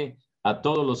llegue a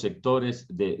todos los sectores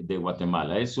de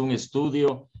Guatemala. Es un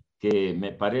estudio que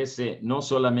me parece no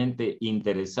solamente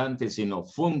interesante, sino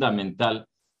fundamental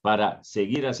para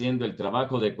seguir haciendo el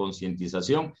trabajo de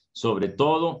concientización, sobre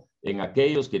todo en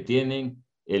aquellos que tienen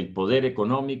el poder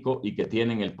económico y que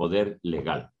tienen el poder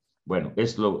legal. Bueno,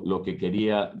 es lo que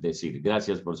quería decir.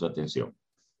 Gracias por su atención.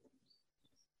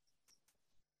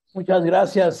 Muchas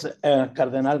gracias,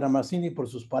 Cardenal Ramazzini, por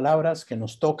sus palabras que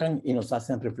nos tocan y nos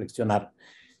hacen reflexionar.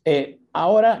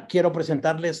 Ahora quiero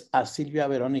presentarles a Silvia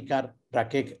Verónica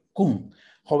Raquel Cum,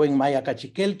 joven maya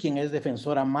cachiquel, quien es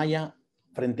defensora maya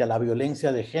frente a la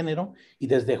violencia de género y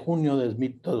desde junio de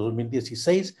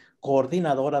 2016,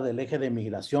 coordinadora del eje de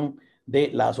migración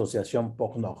de la Asociación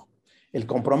POCNOG. El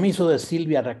compromiso de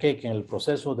Silvia Raquel en el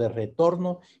proceso de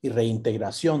retorno y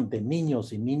reintegración de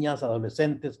niños y niñas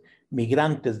adolescentes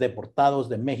migrantes deportados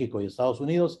de México y Estados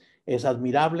Unidos es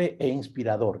admirable e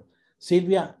inspirador.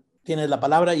 Silvia, tienes la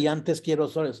palabra y antes quiero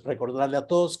recordarle a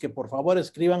todos que por favor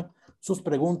escriban sus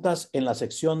preguntas en la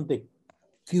sección de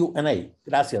Q&A.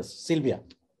 Gracias, Silvia.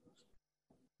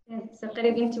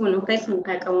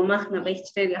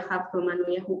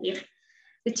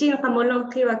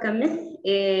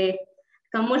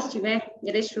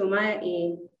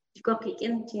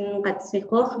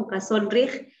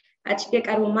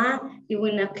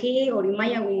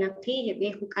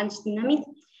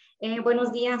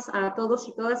 Buenos días a todos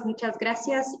y todas, muchas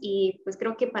gracias. Y pues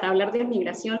creo que para hablar de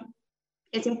migración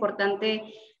es importante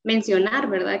mencionar,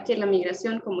 ¿verdad?, que la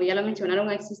migración, como ya lo mencionaron,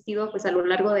 ha existido pues a lo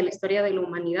largo de la historia de la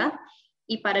humanidad.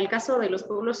 Y para el caso de los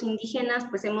pueblos indígenas,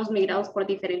 pues hemos migrado por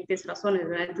diferentes razones,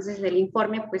 ¿verdad? Entonces el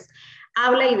informe pues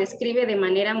habla y describe de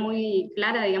manera muy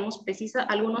clara, digamos, precisa,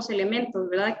 algunos elementos,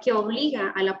 ¿verdad?, que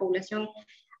obliga a la población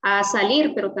a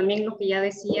salir, pero también lo que ya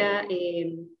decía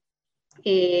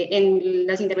en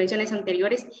las intervenciones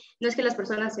anteriores, no es que las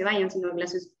personas se vayan, sino que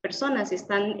las personas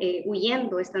están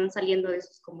huyendo, están saliendo de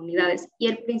sus comunidades. Y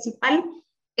el principal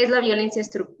es la violencia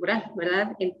estructural,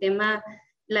 ¿verdad? El tema,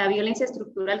 la violencia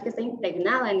estructural que está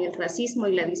impregnada en el racismo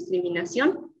y la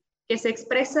discriminación, que se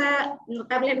expresa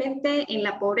notablemente en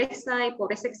la pobreza y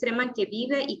pobreza extrema que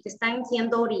vive y que están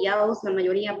siendo orillados la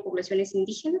mayoría de poblaciones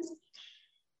indígenas.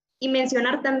 Y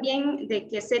mencionar también de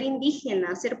que ser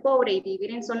indígena, ser pobre y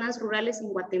vivir en zonas rurales en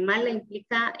Guatemala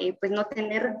implica pues no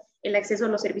tener el acceso a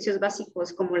los servicios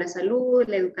básicos como la salud,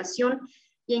 la educación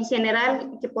y en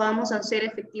general que podamos hacer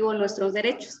efectivos nuestros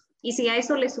derechos. Y si a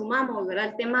eso le sumamos, ¿verdad?,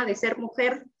 el tema de ser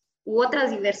mujer u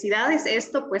otras diversidades,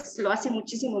 esto pues lo hace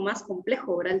muchísimo más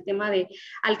complejo, ¿verdad?, el tema de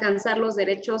alcanzar los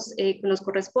derechos que nos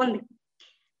corresponden.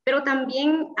 Pero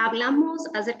también hablamos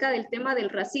acerca del tema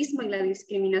del racismo y la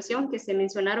discriminación que se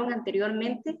mencionaron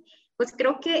anteriormente, pues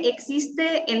creo que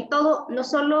existe en todo, no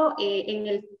solo en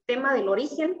el tema del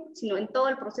origen, sino en todo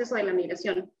el proceso de la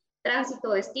migración,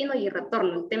 tránsito, destino y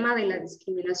retorno. El tema de la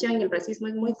discriminación y el racismo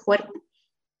es muy fuerte.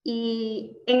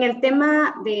 Y en el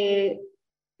tema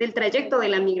del trayecto de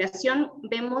la migración,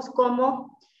 vemos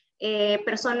cómo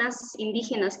personas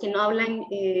indígenas que no hablan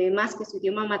más que su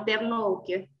idioma materno o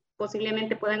que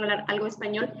posiblemente puedan hablar algo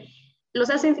español, los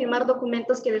hacen firmar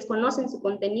documentos que desconocen su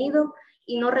contenido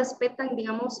y no respetan,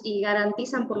 digamos, y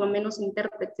garantizan por lo menos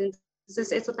intérpretes.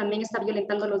 Entonces, eso también está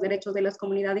violentando los derechos de las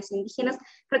comunidades indígenas,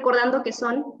 recordando que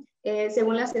son,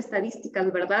 según las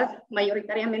estadísticas, ¿verdad?,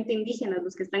 mayoritariamente indígenas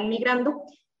los que están migrando,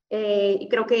 y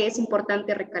creo que es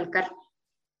importante recalcar.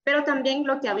 Pero también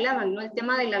lo que hablaban, ¿no?, el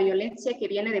tema de la violencia que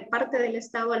viene de parte del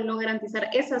Estado al no garantizar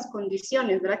esas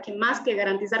condiciones, ¿verdad?, que más que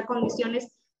garantizar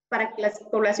condiciones para que las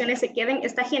poblaciones se queden,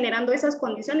 está generando esas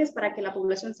condiciones para que la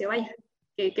población se vaya,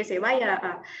 que se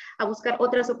vaya a buscar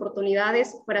otras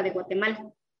oportunidades fuera de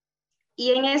Guatemala.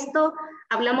 Y en esto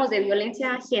hablamos de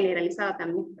violencia generalizada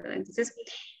también, ¿verdad? Entonces,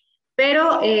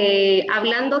 pero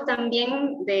hablando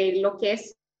también de lo que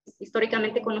es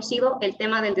históricamente conocido, el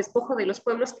tema del despojo de los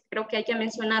pueblos, creo que hay que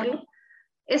mencionarlo.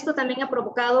 Esto también ha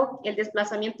provocado el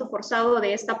desplazamiento forzado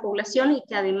de esta población y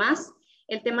que además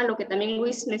el tema, lo que también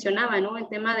Luis mencionaba, ¿no?, el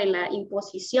tema de la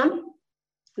imposición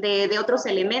de otros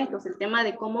elementos, el tema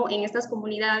de cómo en estas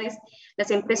comunidades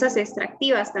las empresas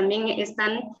extractivas también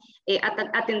están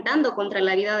atentando contra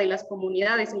la vida de las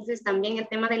comunidades. Entonces también el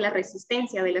tema de la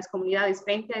resistencia de las comunidades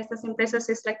frente a estas empresas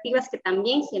extractivas que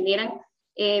también generan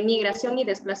migración y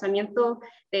desplazamiento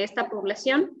de esta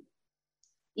población.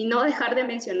 Y no dejar de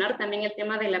mencionar también el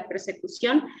tema de la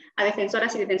persecución a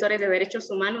defensoras y defensores de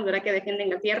derechos humanos, ¿verdad?, que defienden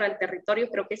la tierra, el territorio.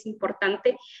 Creo que es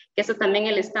importante que eso también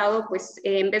el Estado, pues,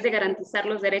 en vez de garantizar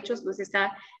los derechos, los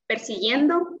está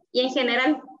persiguiendo. Y en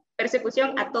general,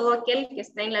 persecución a todo aquel que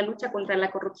está en la lucha contra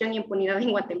la corrupción y impunidad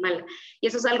en Guatemala. Y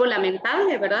eso es algo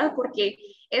lamentable, ¿verdad?, porque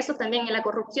eso también en la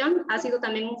corrupción ha sido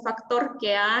también un factor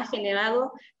que ha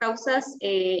generado causas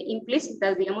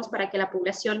implícitas, digamos, para que la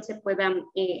población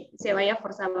se vaya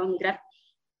forzada a migrar.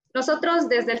 Nosotros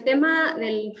desde el tema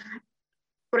del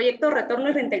proyecto Retorno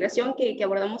y Reintegración que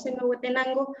abordamos en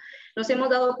Huehuetenango, nos hemos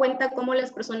dado cuenta cómo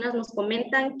las personas nos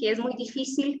comentan que es muy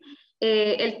difícil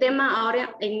el tema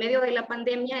ahora en medio de la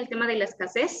pandemia, el tema de la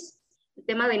escasez, el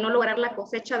tema de no lograr la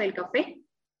cosecha del café,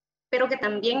 pero que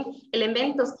también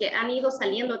elementos que han ido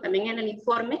saliendo también en el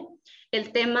informe,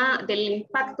 el tema del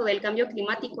impacto del cambio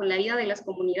climático en la vida de las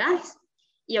comunidades.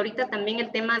 Y ahorita también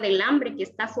el tema del hambre que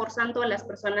está forzando a las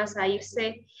personas a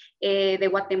irse de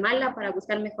Guatemala para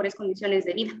buscar mejores condiciones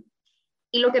de vida.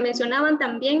 Y lo que mencionaban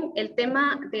también, el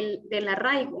tema del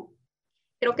arraigo.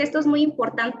 Creo que esto es muy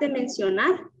importante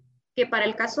mencionar, que para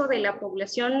el caso de la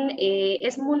población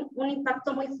es un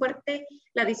impacto muy fuerte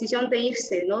la decisión de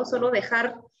irse, no solo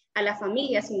dejar a la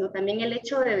familia, sino también el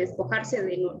hecho de despojarse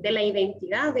de la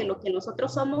identidad, de lo que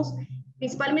nosotros somos,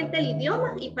 principalmente el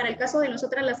idioma, y para el caso de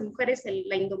nosotras las mujeres,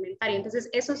 la indumentaria. Entonces,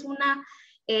 eso es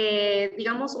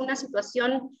digamos, una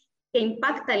situación que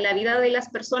impacta en la vida de las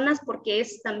personas, porque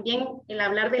es también el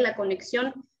hablar de la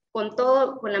conexión con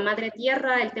todo, con la madre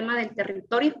tierra, el tema del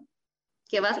territorio,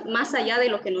 que va más allá de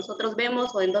lo que nosotros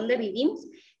vemos o en dónde vivimos,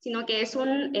 sino que es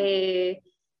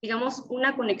digamos,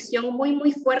 una conexión muy,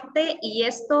 muy fuerte, y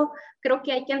esto creo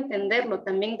que hay que entenderlo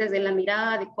también desde la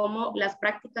mirada de cómo las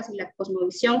prácticas y la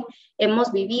cosmovisión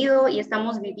hemos vivido y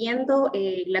estamos viviendo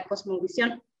la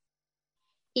cosmovisión.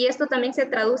 Y esto también se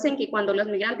traduce en que cuando los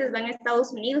migrantes van a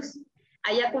Estados Unidos,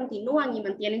 allá continúan y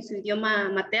mantienen su idioma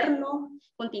materno,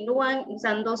 continúan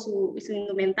usando su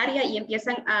indumentaria y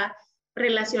empiezan a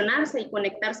relacionarse y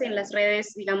conectarse en las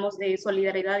redes, digamos, de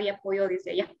solidaridad y apoyo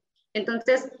desde allá.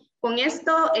 Entonces, con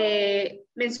esto,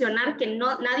 mencionar que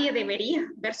nadie debería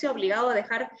verse obligado a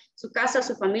dejar su casa,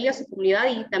 su familia, su comunidad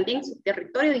y también su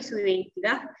territorio y su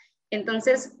identidad.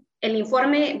 Entonces, el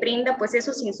informe brinda pues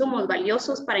esos insumos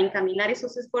valiosos para encaminar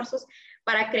esos esfuerzos,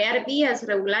 para crear vías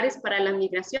regulares para la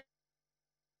migración,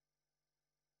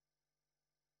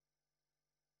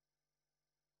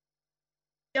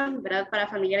 ¿verdad? Para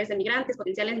familiares de migrantes,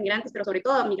 potenciales migrantes, pero sobre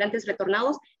todo migrantes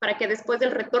retornados, para que después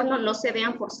del retorno no se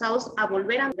vean forzados a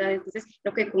volver a migrar. Entonces,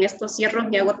 creo que con esto cierro,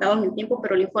 me he agotado en el tiempo,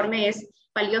 pero el informe es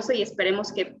valioso y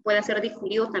esperemos que pueda ser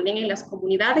difundido también en las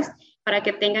comunidades para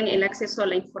que tengan el acceso a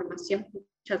la información.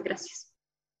 Muchas gracias.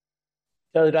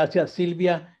 Muchas gracias,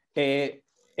 Silvia.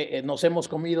 Nos hemos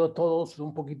comido todos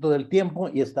un poquito del tiempo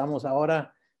y estamos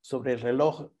ahora sobre el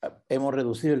reloj. Hemos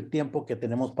reducido el tiempo que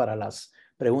tenemos para las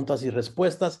preguntas y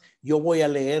respuestas. Yo voy a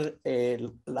leer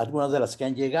algunas de las que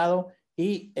han llegado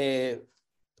y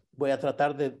voy a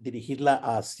tratar de dirigirla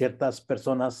a ciertas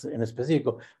personas en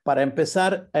específico. Para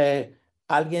empezar,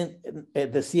 alguien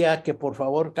decía que por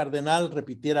favor, cardenal,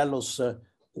 repitiera los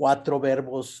 4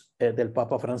 verbos del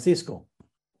Papa Francisco.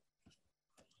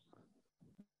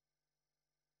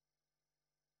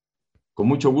 Con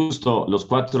mucho gusto. Los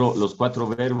cuatro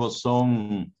verbos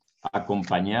son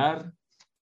acompañar,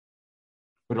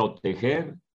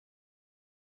 proteger,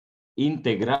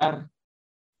 integrar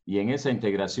y en esa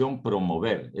integración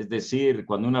promover. Es decir,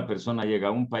 cuando una persona llega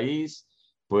a un país,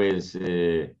 pues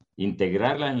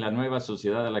integrarla en la nueva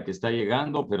sociedad a la que está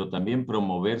llegando, pero también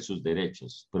promover sus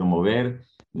derechos, promover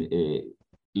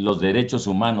los derechos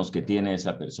humanos que tiene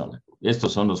esa persona.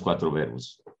 Estos son los 4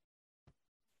 verbos.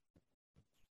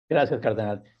 Gracias,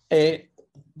 cardenal.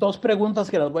 2 preguntas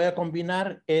que las voy a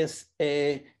combinar es,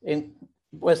 en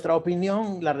vuestra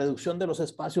opinión, la reducción de los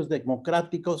espacios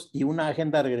democráticos y una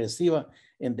agenda regresiva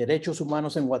en derechos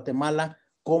humanos en Guatemala,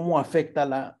 ¿cómo afecta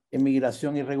la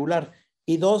emigración irregular?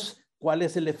 Y 2, ¿cuál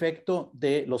es el efecto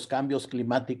de los cambios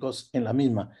climáticos en la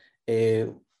misma?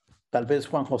 Tal vez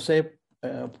Juan José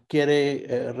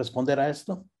quiere responder a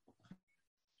esto.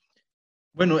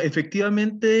 Bueno,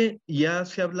 efectivamente, ya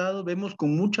se ha hablado, vemos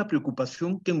con mucha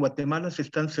preocupación que en Guatemala se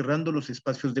están cerrando los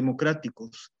espacios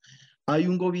democráticos. Hay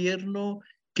un gobierno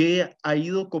que ha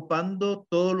ido copando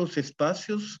todos los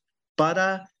espacios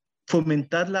para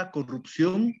fomentar la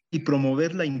corrupción y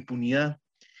promover la impunidad.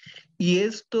 Y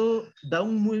esto da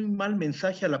un muy mal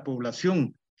mensaje a la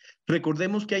población.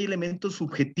 Recordemos que hay elementos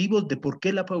subjetivos de por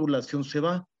qué la población se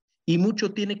va, y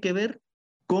mucho tiene que ver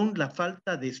con la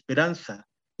falta de esperanza.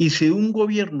 Y si un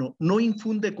gobierno no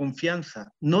infunde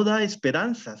confianza, no da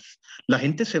esperanzas, la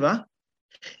gente se va.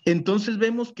 Entonces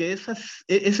vemos que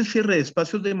ese cierre de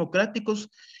espacios democráticos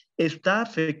está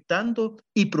afectando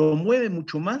y promueve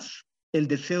mucho más el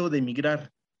deseo de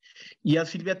emigrar. Ya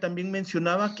Silvia también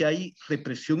mencionaba que hay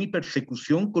represión y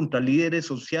persecución contra líderes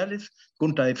sociales,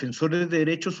 contra defensores de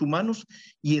derechos humanos,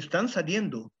 y están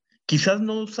saliendo. Quizás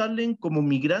no salen como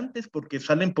migrantes porque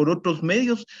salen por otros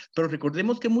medios, pero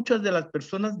recordemos que muchas de las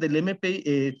personas del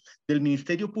del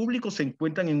Ministerio Público se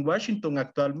encuentran en Washington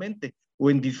actualmente o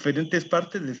en diferentes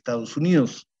partes de Estados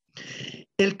Unidos.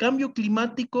 El cambio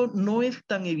climático no es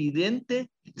tan evidente,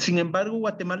 sin embargo,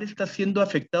 Guatemala está siendo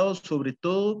afectado sobre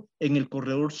todo en el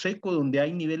corredor seco, donde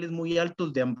hay niveles muy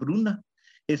altos de hambruna.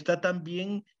 Está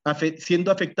también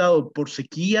siendo afectado por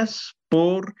sequías,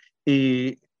 por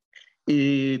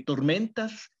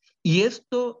tormentas, y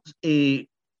esto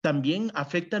también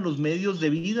afecta a los medios de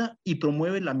vida y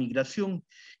promueve la migración.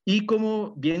 Y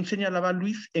como bien señalaba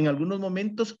Luis, en algunos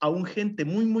momentos aún gente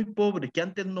muy, muy pobre que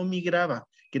antes no migraba,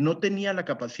 que no tenía la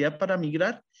capacidad para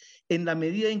migrar, en la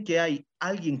medida en que hay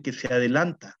alguien que se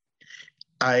adelanta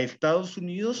a Estados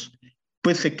Unidos,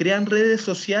 pues se crean redes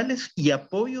sociales y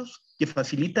apoyos que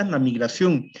facilitan la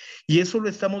migración. Y eso lo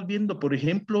estamos viendo, por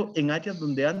ejemplo, en áreas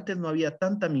donde antes no había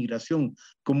tanta migración,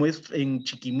 como es en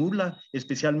Chiquimula,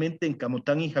 especialmente en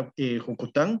Camotán y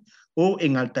Jocotán, o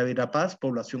en Alta Verapaz,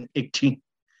 población Ecchi.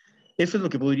 Eso es lo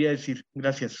que podría decir.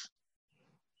 Gracias.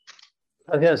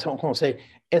 Gracias, Juan José.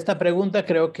 Esta pregunta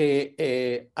creo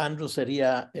que Andrew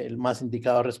sería el más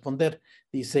indicado a responder.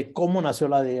 Dice, ¿cómo nació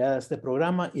la idea de este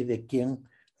programa y de quién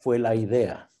fue la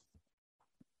idea?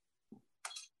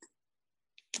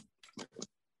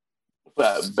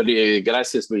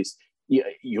 Gracias, Luis.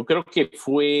 Yo creo que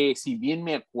fue, si bien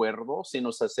me acuerdo, se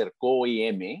nos acercó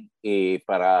OIM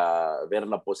para ver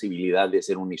la posibilidad de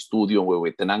hacer un estudio en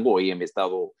Huehuetenango. OIM ha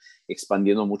estado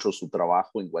expandiendo mucho su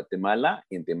trabajo en Guatemala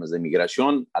en temas de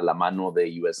migración a la mano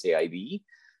de USAID.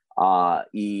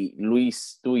 Y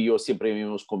Luis, tú y yo siempre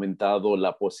hemos comentado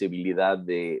la posibilidad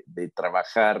de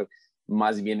trabajar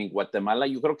más bien en Guatemala.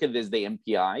 Yo creo que desde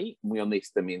MPI, muy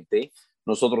honestamente,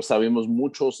 nosotros sabemos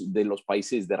muchos de los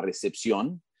países de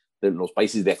recepción, de los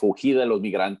países de acogida de los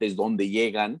migrantes, donde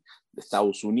llegan,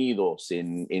 Estados Unidos,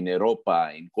 en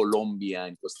Europa, en Colombia,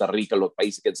 en Costa Rica, los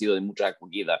países que han sido de mucha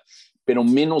acogida, pero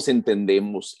menos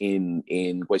entendemos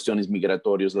en cuestiones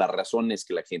migratorias las razones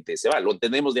que la gente se va. Lo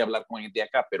tenemos de hablar con gente de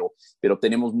acá, pero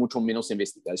tenemos mucho menos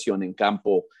investigación en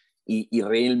campo y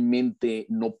realmente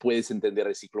no puedes entender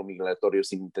el ciclo migratorio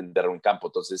sin entenderlo en campo.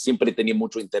 Entonces siempre tenía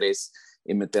mucho interés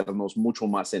en meternos mucho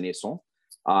más en eso.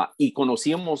 Y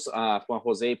conocíamos a Juan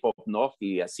José Popnoff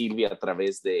y a Silvia a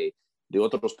través de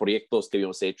otros proyectos que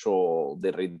habíamos hecho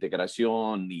de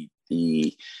reintegración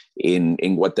y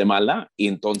en Guatemala. Y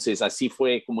entonces así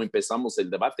fue como empezamos el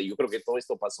debate. Yo creo que todo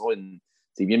esto pasó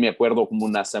si bien me acuerdo, como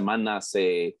unas semanas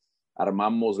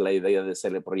armamos la idea de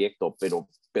hacer el proyecto,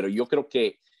 pero yo creo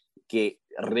que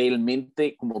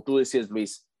realmente, como tú decías,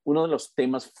 Luis, uno de los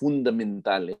temas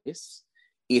fundamentales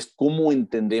es cómo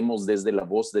entendemos desde la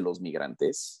voz de los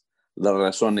migrantes las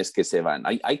razones que se van.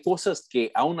 Hay cosas que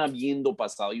aún habiendo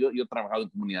pasado, yo he trabajado en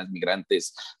comunidades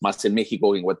migrantes más en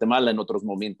México que en Guatemala en otros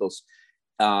momentos,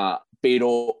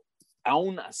 pero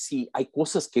aún así hay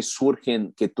cosas que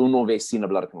surgen que tú no ves sin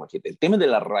hablar con la gente. El tema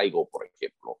del arraigo, por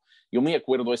ejemplo, yo me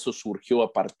acuerdo eso surgió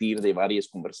a partir de varias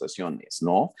conversaciones,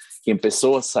 ¿no? Que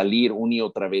empezó a salir una y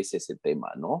otra vez ese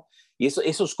tema, ¿no? Y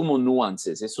esos como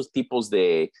nuances, esos tipos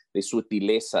de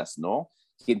sutilezas, ¿no?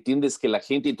 Que entiendes que la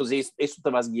gente, entonces eso te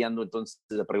vas guiando entonces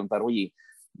a preguntar, oye,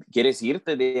 ¿quieres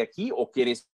irte de aquí o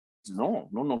quieres? No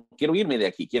quiero irme de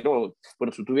aquí,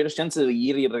 bueno, si tuvieras chance de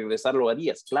ir y regresar, lo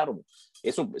harías, claro,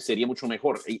 eso sería mucho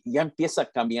mejor. Y ya empieza a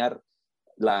cambiar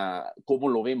cómo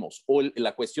lo vemos, o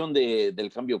la cuestión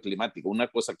del cambio climático. Una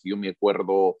cosa que yo me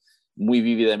acuerdo muy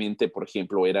vívidamente, por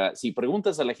ejemplo, era, si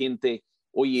preguntas a la gente,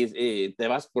 oye, ¿te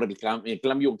vas por el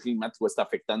cambio climático está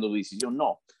afectando tu decisión?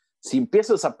 No. Si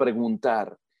empiezas a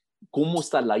preguntar cómo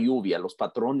está la lluvia, los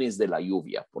patrones de la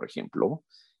lluvia, por ejemplo,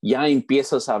 ya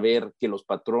empiezas a ver que los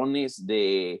patrones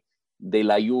de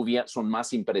la lluvia son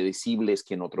más impredecibles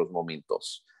que en otros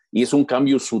momentos. Y es un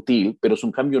cambio sutil, pero es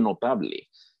un cambio notable.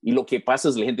 Y lo que pasa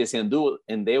es que la gente se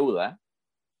endeuda,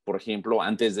 por ejemplo,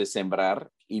 antes de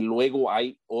sembrar, y luego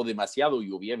hay o demasiado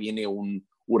lluvia, viene un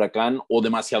huracán, o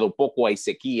demasiado poco, hay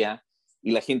sequía,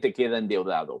 y la gente queda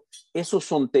endeudado. Esos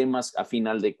son temas, a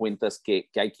final de cuentas, que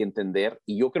hay que entender.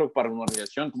 Y yo creo que para una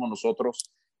organización como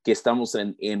nosotros, que estamos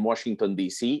en Washington,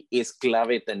 D.C., es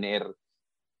clave tener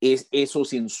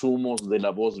esos insumos de la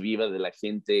voz viva de la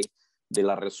gente, de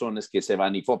las razones que se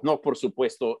van. Y no, por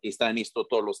supuesto, está en esto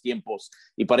todos los tiempos.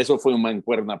 Y para eso fue una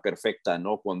mancuerna perfecta,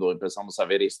 ¿no? Cuando empezamos a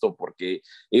ver esto, porque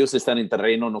ellos están en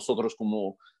terreno, nosotros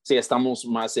como, sí, estamos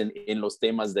más en los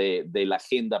temas de la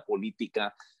agenda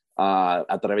política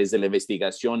a través de la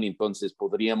investigación. Y entonces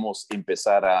podríamos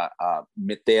empezar a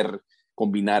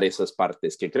combinar esas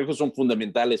partes que creo que son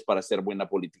fundamentales para hacer buena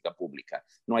política pública.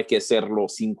 No hay que hacerlo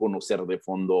sin conocer de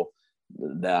fondo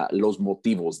los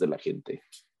motivos de la gente.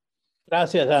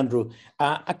 Gracias, Andrew.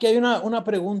 Aquí hay una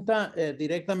pregunta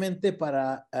directamente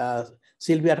para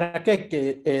Silvia Raquel,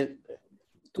 que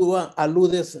tú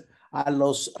aludes a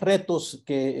los retos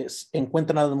que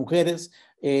encuentran las mujeres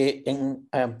en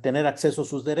tener acceso a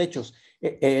sus derechos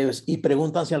y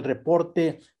preguntan si el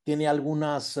reporte tiene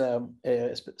algunas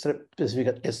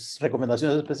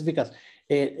recomendaciones específicas.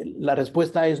 La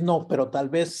respuesta es no, pero tal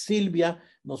vez Silvia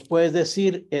nos puedes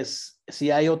decir si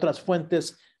hay otras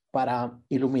fuentes para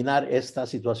iluminar esta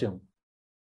situación.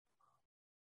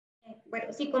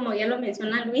 Bueno, sí, como ya lo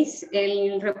menciona Luis,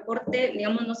 el reporte,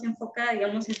 digamos, no se enfoca,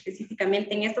 digamos,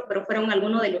 específicamente en esto, pero fueron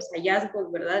algunos de los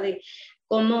hallazgos, ¿verdad? De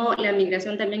cómo la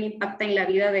migración también impacta en la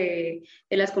vida de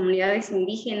las comunidades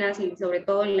indígenas y sobre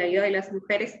todo en la vida de las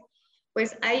mujeres.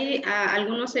 Pues hay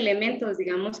algunos elementos,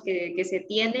 digamos, que se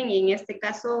tienen, y en este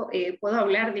caso puedo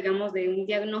hablar, digamos, de un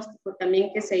diagnóstico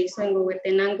también que se hizo en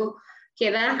Huehuetenango, que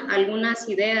da algunas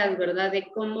ideas, ¿verdad?, de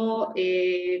cómo,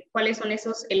 cuáles son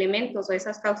esos elementos o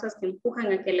esas causas que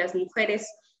empujan a que las mujeres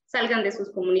salgan de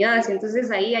sus comunidades.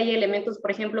 Entonces ahí hay elementos,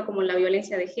 por ejemplo, como la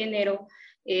violencia de género,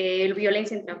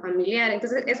 violencia intrafamiliar.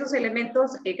 Entonces esos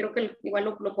elementos creo que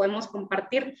igual lo podemos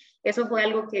compartir. Eso fue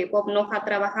algo que Bob Knox ha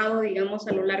trabajado, digamos,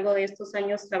 a lo largo de estos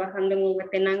años trabajando en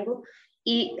Huehuetenango.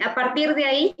 Y a partir de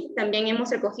ahí también hemos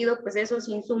recogido pues esos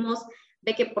insumos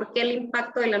de que por qué el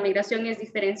impacto de la migración es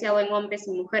diferenciado en hombres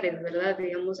y mujeres, ¿verdad?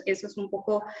 Digamos, eso es un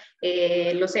poco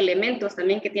los elementos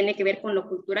también que tiene que ver con lo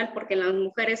cultural, porque las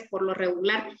mujeres por lo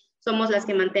regular somos las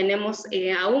que mantenemos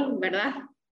aún, ¿verdad?,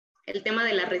 el tema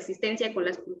de la resistencia con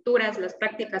las culturas, las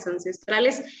prácticas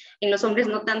ancestrales. En los hombres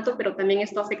no tanto, pero también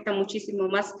esto afecta muchísimo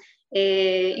más,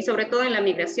 y sobre todo en la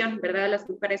migración, ¿verdad? Las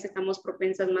mujeres estamos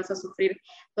propensas más a sufrir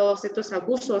todos estos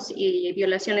abusos y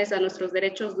violaciones a nuestros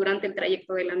derechos durante el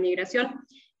trayecto de la migración.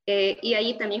 Y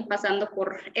ahí también pasando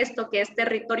por esto que es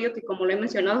territorio, que como lo he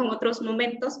mencionado en otros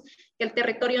momentos, que el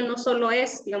territorio no solo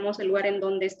es, digamos, el lugar en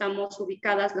donde estamos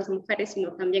ubicadas las mujeres,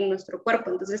 sino también nuestro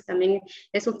cuerpo. Entonces también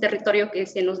es un territorio que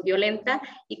se nos violenta,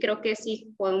 y creo que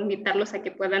sí puedo invitarlos a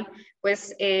que puedan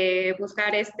pues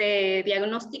buscar este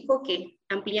diagnóstico que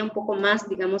amplía un poco más,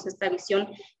 digamos, esta visión,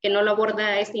 que no lo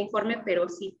aborda este informe, pero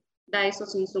sí da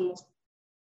esos insumos.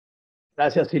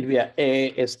 Gracias, Silvia.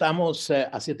 Estamos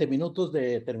a 7 minutos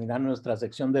de terminar nuestra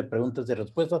sección de preguntas y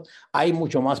respuestas. Hay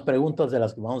mucho más preguntas de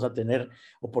las que vamos a tener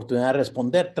oportunidad de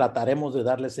responder. Trataremos de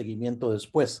darle seguimiento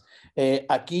después.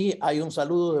 Aquí hay un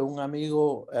saludo de un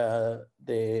amigo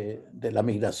de la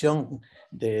migración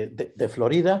de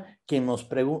Florida, quien nos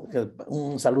pregunta,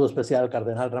 un saludo especial al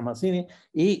cardenal Ramazzini,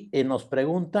 y nos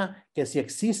pregunta que si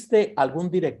existe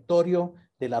algún directorio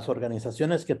de las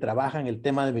organizaciones que trabajan el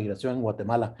tema de migración en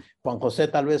Guatemala. Juan José,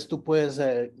 tal vez tú puedes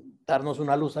darnos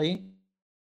una luz ahí.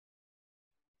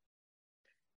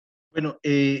 Bueno,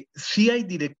 sí hay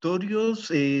directorios.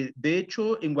 De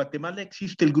hecho, en Guatemala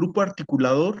existe el Grupo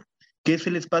Articulador, que es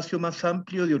el espacio más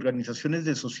amplio de organizaciones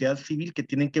de sociedad civil que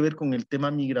tienen que ver con el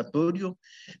tema migratorio.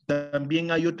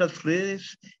 También hay otras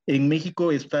redes. En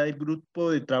México está el Grupo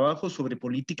de Trabajo sobre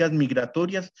Políticas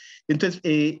Migratorias. Entonces,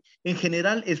 en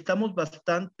general, estamos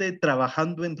bastante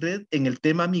trabajando en red en el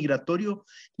tema migratorio,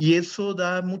 y eso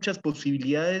da muchas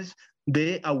posibilidades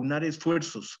de aunar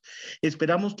esfuerzos.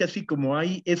 Esperamos que así como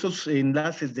hay esos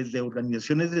enlaces desde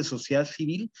organizaciones de sociedad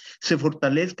civil, se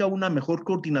fortalezca una mejor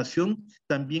coordinación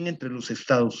también entre los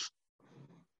estados.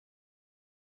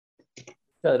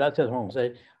 Muchas gracias, Juan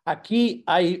José. Aquí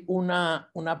hay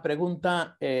una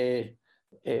pregunta que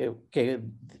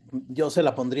yo se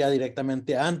la pondría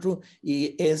directamente a Andrew,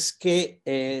 y es que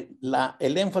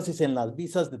el énfasis en las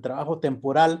visas de trabajo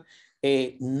temporal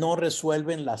no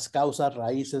resuelven las causas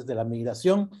raíces de la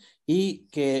migración, y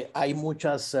que hay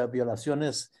muchas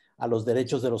violaciones a los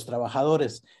derechos de los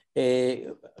trabajadores.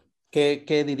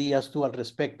 ¿Qué dirías tú al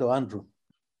respecto, Andrew?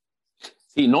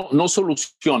 Sí, no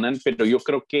solucionan, pero yo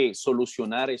creo que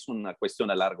solucionar es una cuestión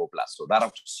a largo plazo. Dar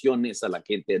opciones a la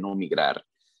gente de no migrar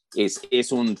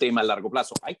es un tema a largo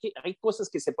plazo. Hay cosas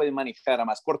que se pueden manejar a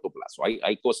más corto plazo.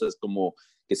 Hay cosas como,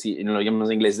 que si lo llamamos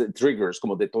en inglés triggers,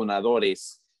 como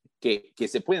detonadores, que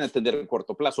se pueden atender a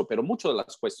corto plazo, pero muchas de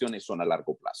las cuestiones son a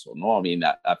largo plazo, ¿no?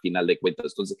 A final de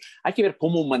cuentas. Entonces, hay que ver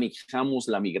cómo manejamos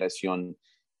la migración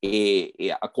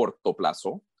a corto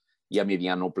plazo y a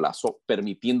mediano plazo,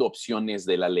 permitiendo opciones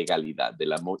de la legalidad,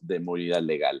 de movilidad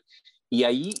legal. Y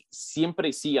ahí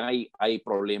siempre sí hay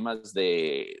problemas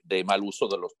de mal uso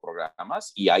de los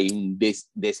programas, y hay un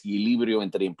desequilibrio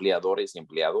entre empleadores y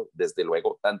empleados, desde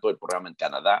luego, tanto el programa en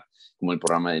Canadá como el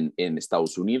programa en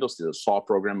Estados Unidos, el SAW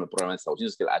Program, el programa en Estados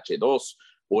Unidos, que el H2,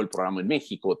 o el programa en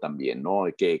México también, ¿no?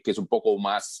 Que es un poco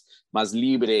más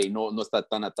libre y no está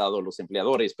tan atado a los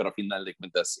empleadores, pero al final de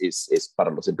cuentas es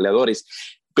para los empleadores.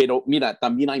 Pero mira,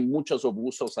 también hay muchos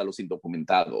abusos a los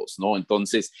indocumentados, ¿no?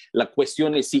 Entonces, la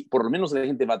cuestión es si por lo menos la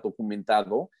gente va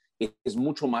documentado, es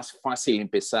mucho más fácil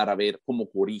empezar a ver cómo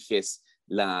corriges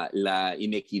la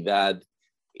inequidad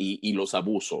y los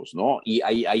abusos, ¿no? Y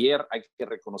ayer hay que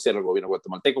reconocer al gobierno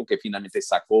guatemalteco que finalmente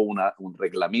sacó un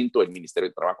reglamento, el Ministerio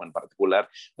de Trabajo en particular,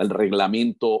 el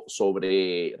reglamento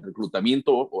sobre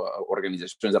reclutamiento,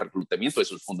 organizaciones de reclutamiento,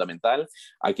 eso es fundamental.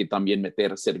 Hay que también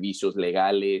meter servicios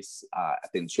legales,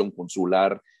 atención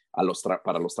consular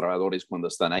para los trabajadores cuando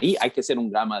están ahí. Hay que hacer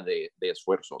un gama de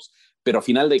esfuerzos, pero a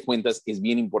final de cuentas es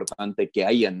bien importante que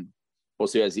hayan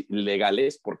posibilidades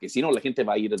legales, porque si no la gente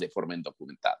va a ir de forma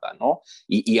indocumentada, ¿no?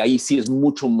 Y ahí sí es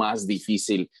mucho más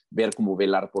difícil ver cómo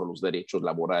velar por los derechos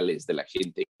laborales de la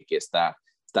gente que está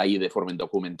ahí de forma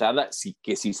indocumentada,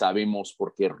 que sí sabemos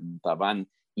por qué ruta van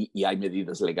y hay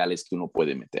medidas legales que uno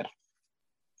puede meter.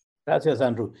 Gracias,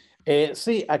 Andrew.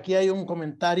 Sí, aquí hay un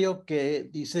comentario que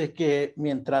dice que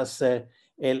mientras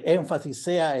el énfasis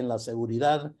sea en la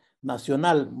seguridad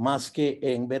nacional más que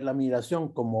en ver la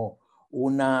migración como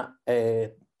una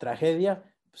tragedia,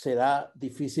 será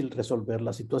difícil resolver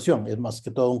la situación. Es más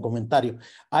que todo un comentario.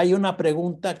 Hay una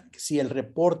pregunta, si el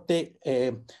reporte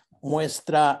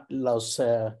muestra las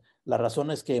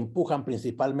razones que empujan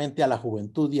principalmente a la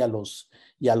juventud y a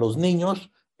los niños.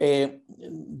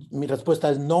 Mi respuesta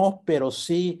es no, pero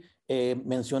sí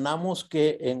mencionamos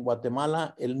que en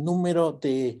Guatemala el número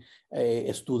de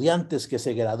estudiantes que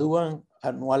se gradúan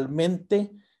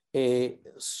anualmente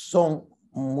son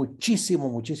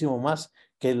muchísimo más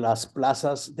que las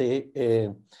plazas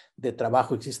de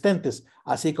trabajo existentes,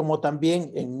 así como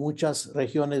también en muchas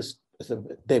regiones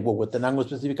de Huehuetenango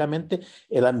específicamente,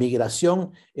 la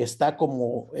migración está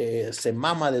como se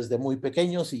mama desde muy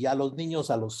pequeños y ya los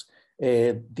niños a los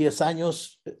 10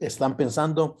 años están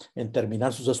pensando en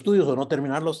terminar sus estudios o no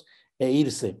terminarlos e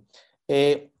irse.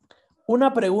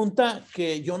 Una pregunta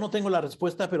que yo no tengo la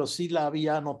respuesta, pero sí la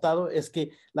había notado, es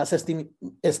que las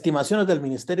estimaciones del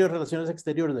Ministerio de Relaciones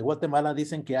Exteriores de Guatemala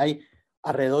dicen que hay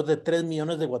alrededor de 3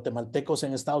 millones de guatemaltecos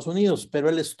en Estados Unidos, pero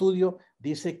el estudio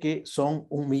dice que son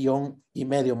 1,5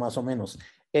 millones más o menos.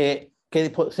 ¿Qué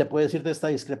se puede decir de esta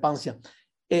discrepancia?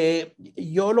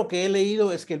 Yo lo que he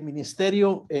leído es que el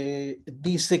ministerio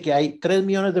dice que hay 3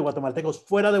 millones de guatemaltecos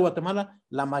fuera de Guatemala,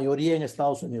 la mayoría en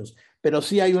Estados Unidos, pero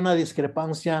sí hay una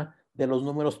discrepancia de los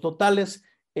números totales,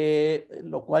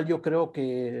 lo cual yo creo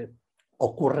que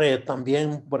ocurre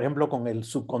también, por ejemplo, con el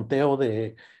subconteo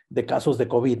de casos de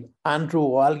COVID. Andrew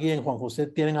o alguien, Juan José,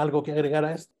 ¿tienen algo que agregar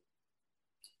a esto?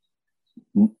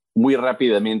 Muy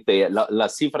rápidamente,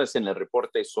 las cifras en el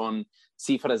reporte son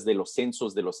cifras de los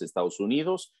censos de los Estados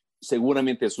Unidos.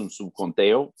 Seguramente es un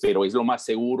subconteo, pero es lo más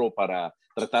seguro para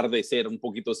tratar de ser un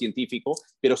poquito científico,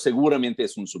 pero seguramente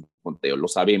es un subconteo, lo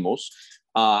sabemos.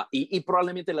 Y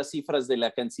probablemente las cifras de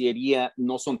la Cancillería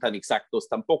no son tan exactos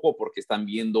tampoco, porque están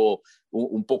viendo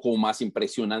un poco más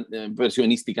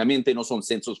impresionísticamente, no son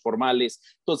censos formales.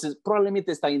 Entonces,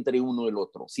 probablemente está entre uno y el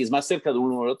otro. Si es más cerca de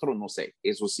uno y el otro, no sé.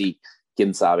 Eso sí,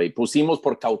 quién sabe. Pusimos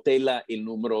por cautela el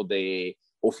número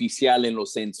oficial en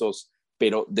los censos,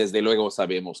 pero desde luego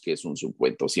sabemos que es un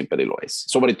subcuento, siempre lo es,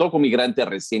 sobre todo con migrantes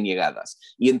recién llegadas.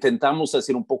 Y intentamos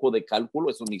hacer un poco de cálculo,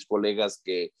 esos mis colegas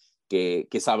que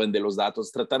saben de los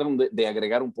datos, trataron de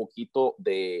agregar un poquito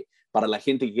para la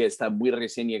gente que está muy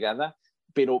recién llegada,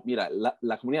 pero mira,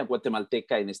 la comunidad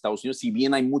guatemalteca en Estados Unidos, si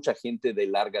bien hay mucha gente de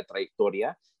larga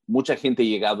trayectoria, mucha gente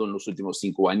llegado en los últimos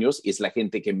 5 años, es la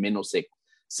gente que menos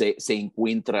se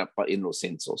encuentra en los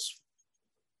censos.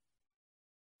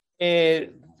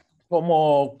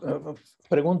 Como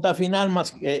pregunta final,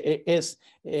 más es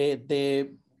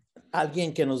de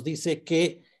alguien que nos dice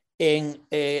que en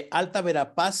Alta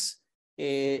Verapaz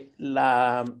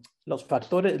los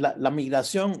factores, la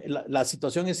migración, la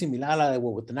situación es similar a la de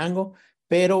Huehuetenango,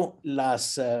 pero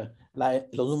los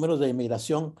números de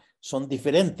inmigración son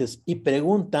diferentes y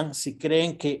preguntan si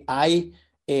creen que hay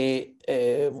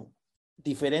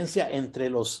diferencia entre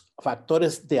los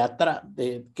factores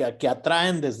que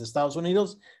atraen desde Estados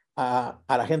Unidos a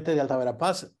la gente de Alta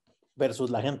Verapaz versus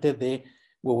la gente de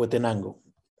Huehuetenango.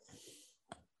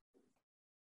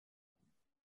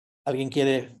 ¿Alguien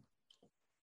quiere?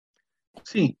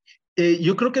 Sí,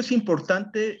 yo creo que es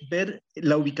importante ver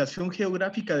la ubicación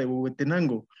geográfica de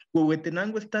Huehuetenango.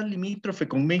 Huehuetenango está limítrofe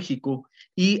con México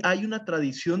y hay una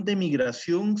tradición de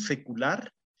migración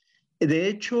secular. De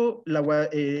hecho,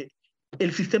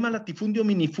 el sistema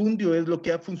latifundio-minifundio es lo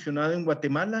que ha funcionado en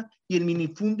Guatemala y el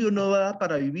minifundio no da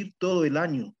para vivir todo el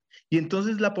año. Y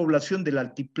entonces la población del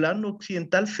altiplano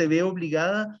occidental se ve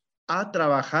obligada a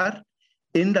trabajar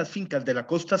en las fincas de la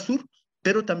costa sur,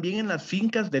 pero también en las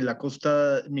fincas de la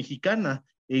costa mexicana,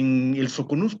 en el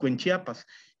Soconusco, en Chiapas.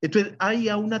 Entonces, hay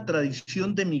ya una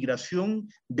tradición de migración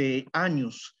de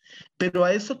años, pero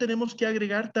a eso tenemos que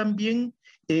agregar también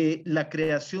la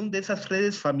creación de esas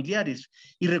redes familiares.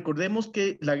 Y recordemos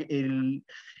que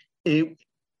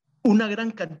una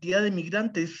gran cantidad de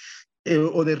migrantes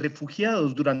o de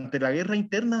refugiados durante la guerra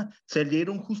interna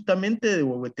salieron justamente de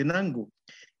Huehuetenango.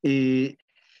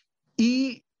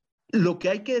 Y lo que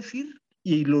hay que decir,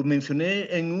 y lo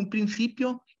mencioné en un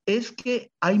principio, es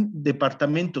que hay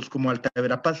departamentos como Alta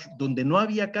Verapaz donde no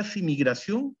había casi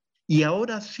migración y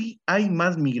ahora sí hay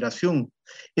más migración.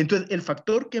 Entonces, el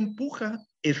factor que empuja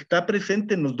está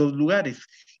presente en los dos lugares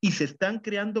y se están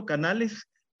creando canales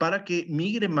para que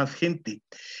migre más gente.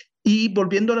 Y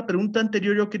volviendo a la pregunta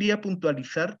anterior, yo quería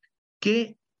puntualizar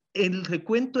que el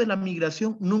recuento de la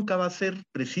migración nunca va a ser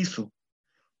preciso,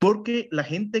 porque la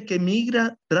gente que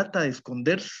migra trata de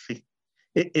esconderse,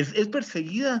 es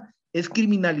perseguida, es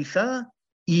criminalizada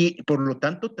y por lo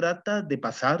tanto trata de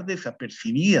pasar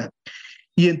desapercibida.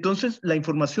 Y entonces la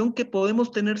información que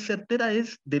podemos tener certera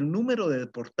es del número de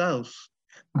deportados,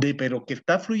 pero que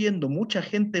está fluyendo mucha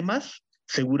gente más,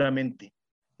 seguramente.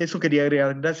 Eso quería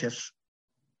agregar. Gracias.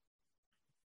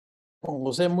 Juan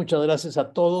José, muchas gracias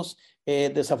a todos.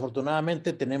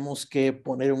 Desafortunadamente tenemos que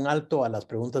poner un alto a las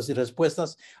preguntas y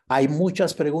respuestas. Hay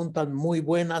muchas preguntas muy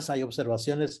buenas, hay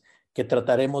observaciones que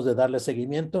trataremos de darle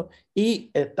seguimiento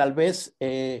y tal vez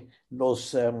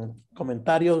los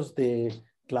comentarios de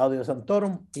Claudio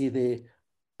Santorum y de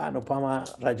Anupama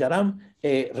Rajaram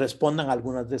respondan a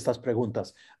algunas de estas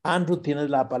preguntas. Andrew, tienes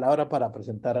la palabra para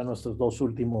presentar a nuestros dos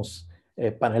últimos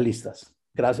panelistas.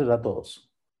 Gracias a todos.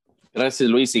 Gracias,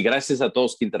 Luis, y gracias a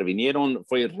todos que intervinieron.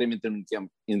 Fue realmente un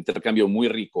intercambio muy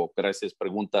rico. Gracias,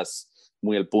 preguntas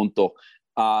muy al punto.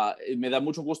 Me da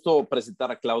mucho gusto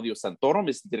presentar a Claudio Santorum,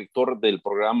 es director del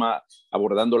programa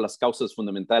Abordando las Causas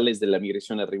Fundamentales de la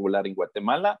Migración Irregular en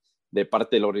Guatemala, de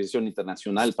parte de la Organización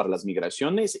Internacional para las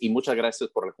Migraciones, y muchas gracias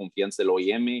por la confianza del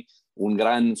OIM, un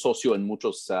gran socio en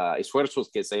muchos esfuerzos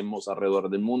que hacemos alrededor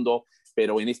del mundo,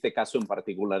 pero en este caso en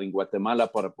particular en Guatemala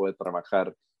para poder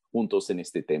trabajar juntos en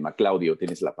este tema. Claudio,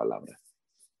 tienes la palabra.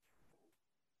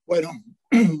 Bueno,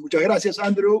 muchas gracias,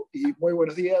 Andrew, y muy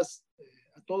buenos días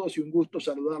a todos y un gusto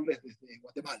saludarles desde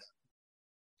Guatemala.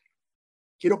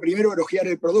 Quiero primero elogiar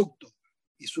el producto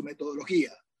y su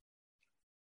metodología.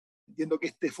 Entiendo que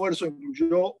este esfuerzo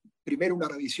incluyó primero una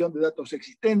revisión de datos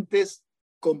existentes,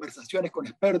 conversaciones con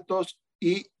expertos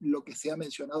y, lo que se ha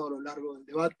mencionado a lo largo del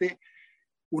debate,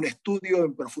 un estudio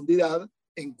en profundidad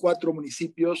en 4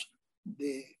 municipios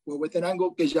de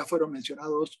Huehuetenango que ya fueron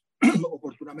mencionados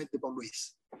oportunamente por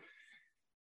Luis.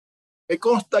 Me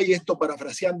consta, y esto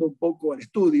parafraseando un poco al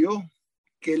estudio,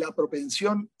 que la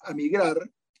propensión a migrar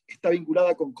está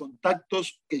vinculada con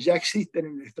contactos que ya existen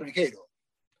en el extranjero.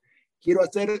 Quiero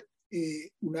hacer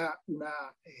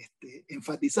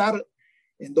enfatizar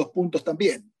en 2 puntos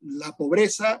también: la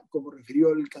pobreza, como refirió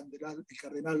el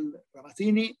cardenal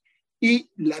Ramazzini, y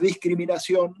la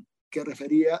discriminación que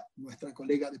refería nuestra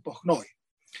colega de Pognoy.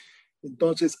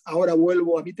 Entonces, ahora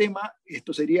vuelvo a mi tema.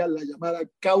 Esto sería la llamada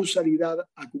causalidad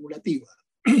acumulativa.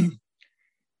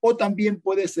 O también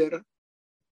puede ser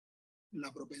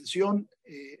la propensión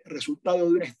resultado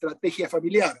de una estrategia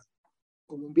familiar,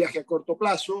 como un viaje a corto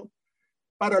plazo,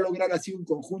 para lograr así un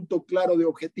conjunto claro de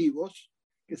objetivos,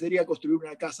 que sería construir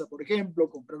una casa, por ejemplo,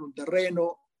 comprar un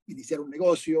terreno, iniciar un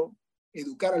negocio,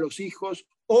 educar a los hijos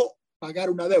o pagar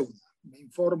una deuda. Me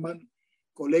informan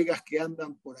colegas que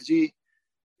andan por allí,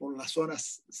 por las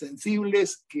zonas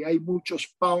sensibles, que hay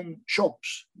muchos pawn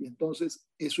shops, y entonces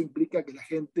eso implica que la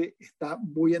gente está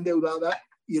muy endeudada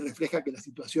y refleja que la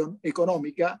situación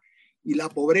económica y la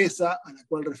pobreza a la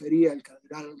cual refería el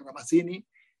cardenal Ramazzini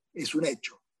es un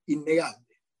hecho innegable.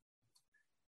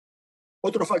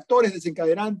 Otros factores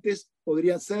desencadenantes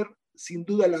podrían ser, sin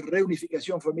duda, la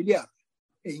reunificación familiar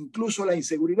e incluso la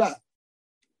inseguridad.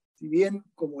 Si bien,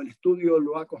 como el estudio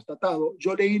lo ha constatado,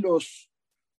 yo leí los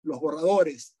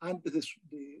borradores antes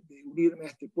de unirme a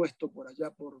este puesto por allá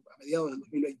a mediados del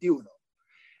 2021.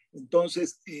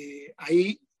 Entonces,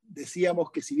 ahí decíamos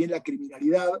que si bien la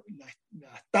criminalidad,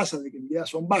 las tasas de criminalidad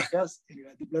son bajas en el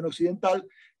altiplano occidental,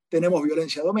 tenemos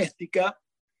violencia doméstica,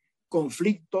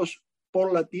 conflictos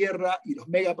por la tierra y los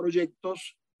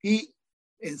megaproyectos y,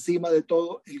 encima de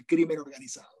todo, el crimen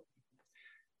organizado.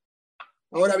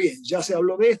 Ahora bien, ya se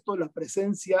habló de esto, la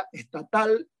presencia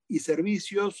estatal y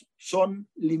servicios son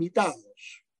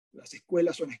limitados. Las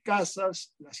escuelas son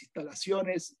escasas, las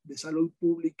instalaciones de salud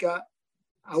pública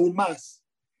aún más,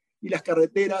 y las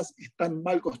carreteras están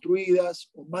mal construidas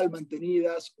o mal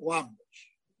mantenidas o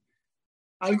ambos.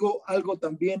 Algo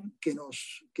también que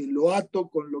lo ato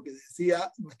con lo que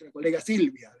decía nuestra colega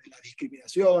Silvia, de las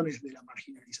discriminaciones, de la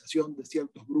marginalización de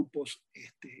ciertos grupos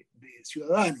de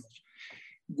ciudadanos.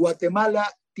 Guatemala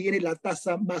tiene la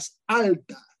tasa más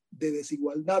alta de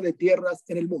desigualdad de tierras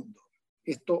en el mundo.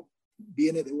 Esto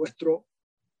viene de vuestro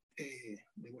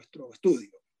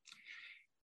estudio.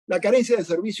 La carencia de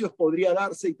servicios podría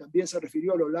darse, y también se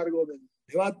refirió a lo largo del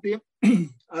debate,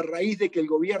 a raíz de que el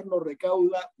gobierno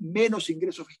recauda menos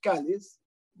ingresos fiscales,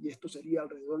 y esto sería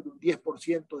alrededor de un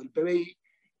 10% del PBI,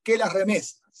 que las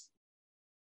remesas.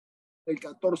 El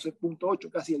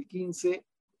 14.8, casi el 15%,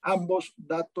 ambos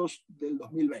datos del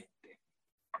 2020.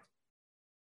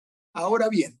 Ahora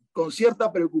bien, con cierta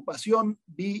preocupación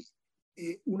vi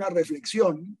una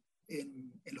reflexión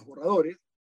en los borradores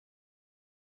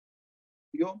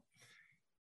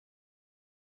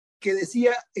que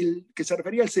decía que se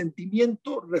refería al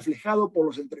sentimiento reflejado por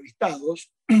los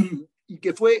entrevistados y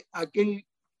que fue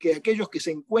que aquellos que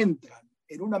se encuentran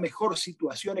en una mejor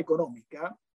situación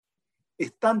económica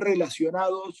están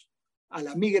relacionados a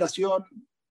la migración,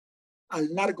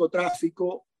 al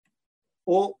narcotráfico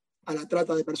o a la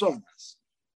trata de personas,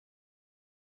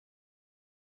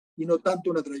 y no tanto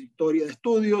una trayectoria de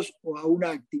estudios o a una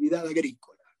actividad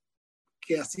agrícola,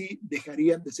 que así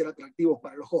dejarían de ser atractivos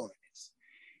para los jóvenes.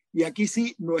 Y aquí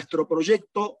sí, nuestro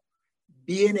proyecto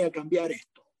viene a cambiar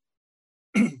esto.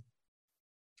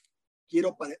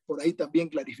 Quiero por ahí también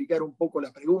clarificar un poco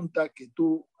la pregunta que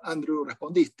tú, Andrew,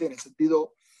 respondiste, en el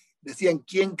sentido, decían,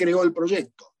 ¿quién creó el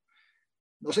proyecto?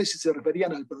 No sé si se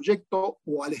referían al proyecto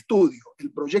o al estudio.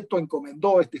 El proyecto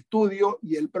encomendó este estudio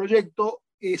y el proyecto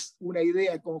es una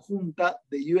idea conjunta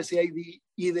de USAID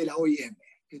y de la OIM.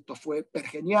 Esto fue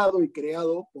pergeniado y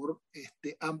creado por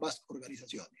ambas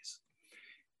organizaciones.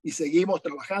 Y seguimos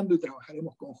trabajando y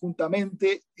trabajaremos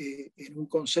conjuntamente en un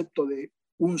concepto de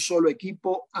un solo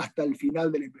equipo hasta el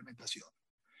final de la implementación.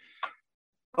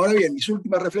 Ahora bien, mis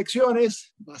últimas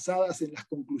reflexiones, basadas en las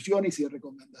conclusiones y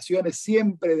recomendaciones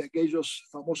siempre de aquellos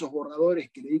famosos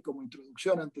borradores que leí como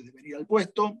introducción antes de venir al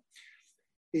puesto,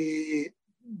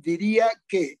 diría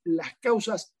que las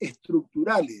causas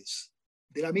estructurales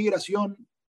de la migración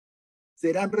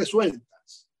serán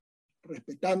resueltas,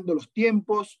 respetando los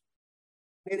tiempos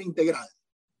de manera integral,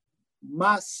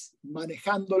 más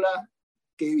manejándola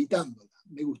que evitándola.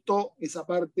 Me gustó esa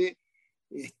parte,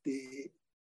 esa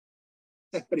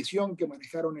expresión que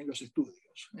manejaron en los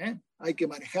estudios. Hay que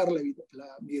manejar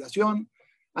la migración,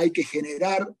 hay que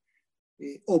generar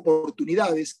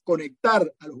oportunidades,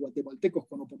 conectar a los guatemaltecos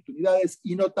con oportunidades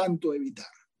y no tanto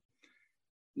evitar.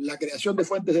 La creación de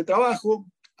fuentes de trabajo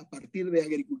a partir de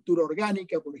agricultura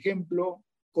orgánica, por ejemplo,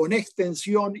 con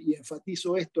extensión, y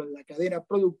enfatizo esto en la cadena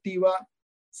productiva,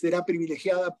 será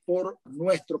privilegiada por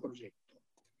nuestro proyecto.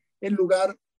 En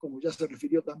lugar, como ya se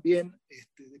refirió también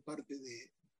de parte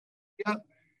de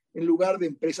en lugar de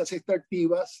empresas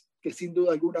extractivas que sin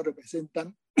duda alguna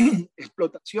representan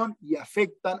explotación y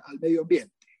afectan al medio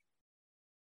ambiente.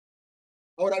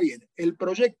 Ahora bien, el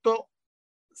proyecto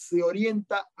se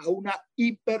orienta a una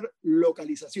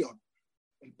hiperlocalización.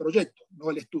 El proyecto,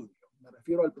 no el estudio. Me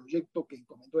refiero al proyecto que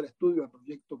encomendó el estudio, al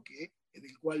proyecto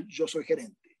del cual yo soy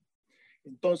gerente.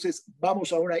 Entonces,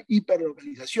 vamos a una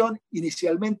hiperlocalización,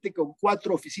 inicialmente con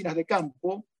 4 oficinas de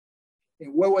campo,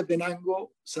 en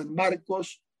Huehuetenango, San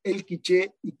Marcos, El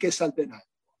Quiché y Quetzaltenango.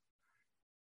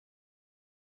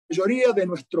 La mayoría de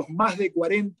nuestros más de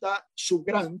 40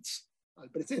 subgrants al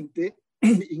presente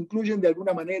incluyen de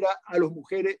alguna manera a las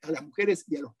mujeres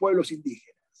y a los pueblos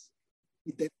indígenas.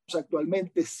 Y tenemos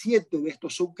actualmente 7 de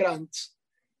estos subgrants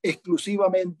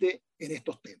exclusivamente en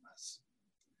estos temas.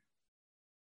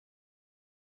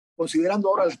 Considerando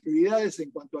ahora las prioridades en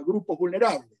cuanto a grupos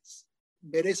vulnerables,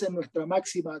 merecen nuestra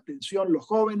máxima atención los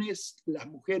jóvenes, las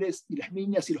mujeres y las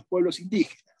niñas y los pueblos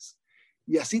indígenas.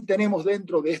 Y así tenemos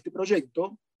dentro de este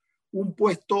proyecto un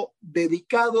puesto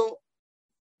dedicado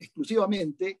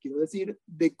exclusivamente, quiero decir,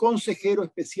 de consejero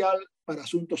especial para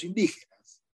asuntos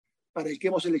indígenas, para el que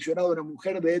hemos seleccionado una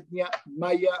mujer de etnia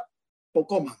maya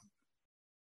Pocoman.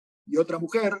 Y otra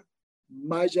mujer,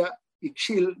 Maya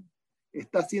Ixchil,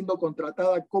 está siendo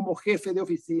contratada como jefe de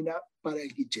oficina para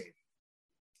el Quiché.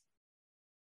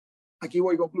 Aquí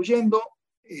voy concluyendo,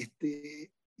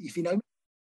 y finalmente,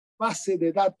 base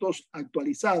de datos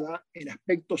actualizada en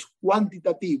aspectos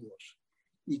cuantitativos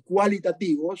y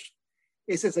cualitativos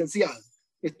es esencial.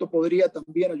 Esto podría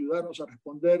también ayudarnos a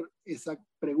responder esa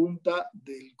pregunta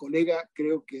del colega,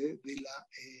 creo que de la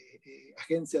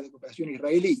Agencia de Cooperación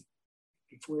Israelí,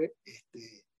 que fue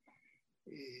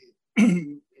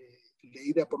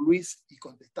leída por Luis y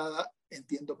contestada,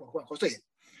 entiendo, por Juan José.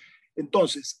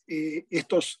 Entonces,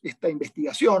 esta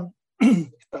investigación,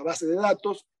 esta base de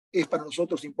datos, es para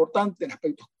nosotros importante en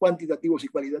aspectos cuantitativos y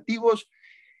cualitativos,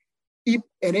 y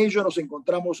en ello nos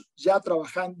encontramos ya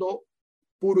trabajando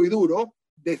puro y duro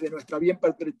desde nuestra bien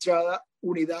pertrechada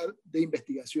unidad de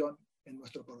investigación en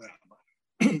nuestro programa.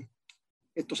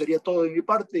 Esto sería todo de mi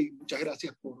parte y muchas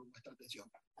gracias por vuestra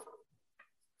atención.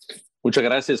 Muchas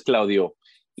gracias, Claudio.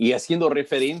 Y haciendo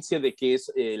referencia de que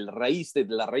es la raíz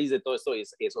de todo esto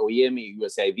es OIM y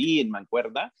USAID en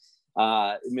mancuerna,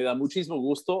 me da muchísimo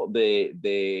gusto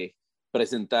de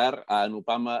presentar a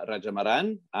Anupama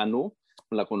Rajamaran. Anu,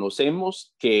 la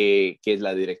conocemos, que es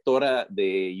la directora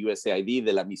de USAID,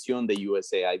 de la misión de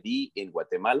USAID en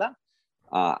Guatemala.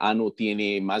 Anu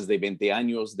tiene más de 20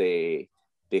 años de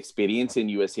experiencia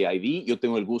en USAID. Yo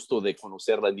tengo el gusto de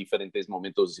conocerla en diferentes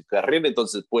momentos de su carrera,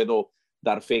 entonces puedo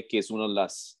dar fe que es una de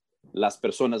las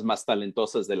personas más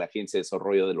talentosas de la Agencia de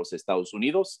Desarrollo de los Estados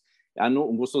Unidos. Anu,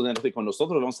 un gusto tenerte con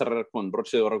nosotros. Vamos a cerrar con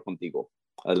broche de oro contigo.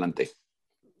 Adelante.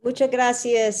 Muchas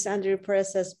gracias, Andrew, por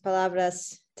esas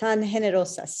palabras tan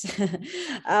generosas.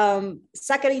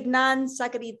 Sakarit Nan,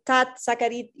 Sakarit Tat,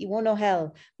 Sakarit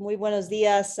Iwonohel. Muy buenos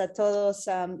días a todos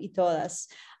y todas.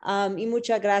 Y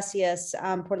muchas gracias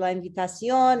por la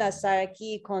invitación a estar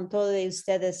aquí con todos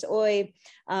ustedes hoy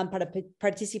para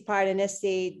participar en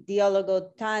este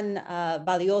diálogo tan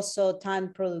valioso,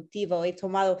 tan productivo. He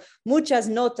tomado muchas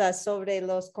notas sobre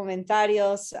los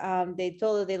comentarios de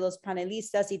todos de los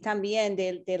panelistas y también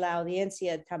de la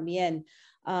audiencia también.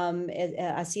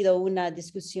 Ha sido una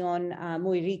discusión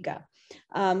muy rica.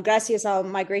 Gracias al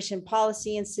Migration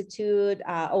Policy Institute,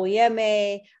 a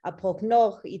OIM, a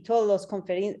POCNOG y todos los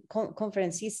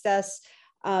conferencistas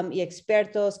y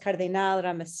expertos, Cardenal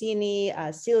Ramazzini,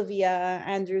 a Silvia,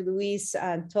 Andrew Luis,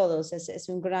 a todos. Es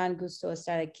un gran gusto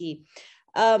estar aquí.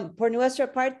 Por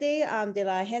nuestra parte, de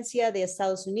la Agencia de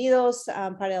Estados Unidos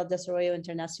para el Desarrollo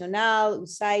Internacional,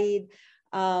 USAID,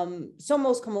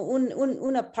 somos como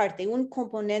una parte, un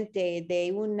componente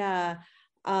de una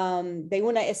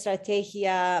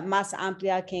estrategia más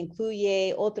amplia que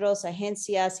incluye otras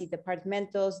agencias y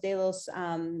departamentos del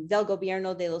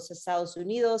gobierno de los Estados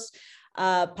Unidos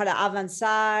para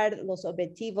avanzar los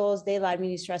objetivos de la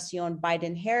administración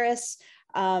Biden-Harris,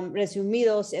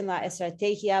 resumidos en la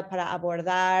estrategia para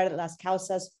abordar las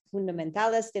causas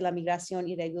fundamentales de la migración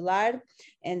irregular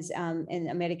en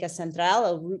América Central,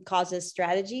 el Root Causes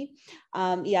Strategy,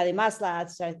 y además la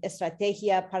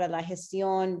estrategia para la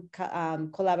gestión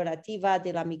colaborativa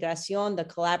de la migración, the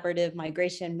Collaborative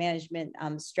Migration Management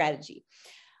Strategy.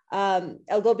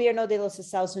 El gobierno de los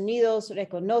Estados Unidos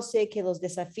reconoce que los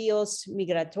desafíos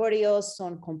migratorios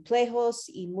son complejos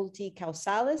y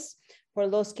multicausales, por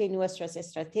los que nuestras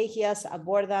estrategias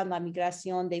abordan la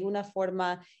migración de una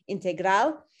forma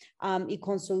integral y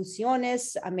con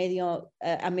soluciones a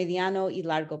mediano y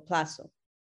largo plazo.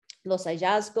 Los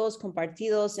hallazgos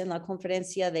compartidos en la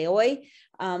conferencia de hoy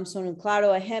son un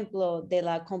claro ejemplo de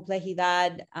la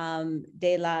complejidad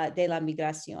de la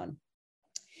migración.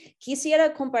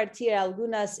 Quisiera compartir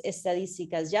algunas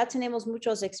estadísticas. Ya tenemos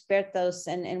muchos expertos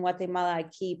en Guatemala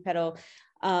aquí, pero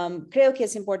creo que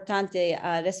es importante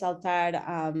resaltar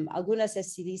algunas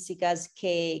estadísticas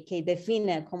que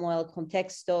definen como el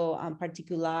contexto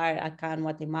particular acá en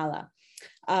Guatemala.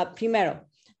 Primero,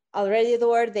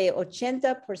 alrededor de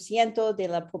 80% de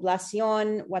la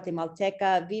población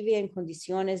guatemalteca vive en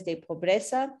condiciones de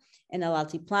pobreza en el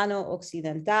altiplano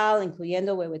occidental,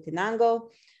 incluyendo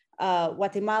Huehuetenango.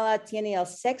 Guatemala tiene el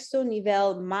 6º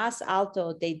nivel más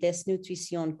alto de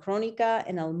desnutrición crónica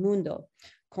en el mundo,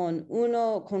 con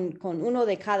uno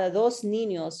de cada 2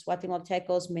 niños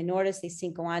guatemaltecos menores de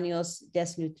 5 años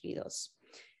desnutridos.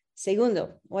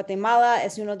 Segundo, Guatemala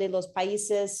es uno de los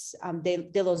países,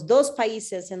 de los 2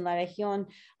 países en la región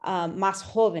más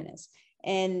jóvenes.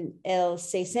 El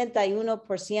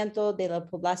 61% de la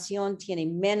población tiene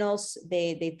menos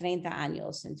de 30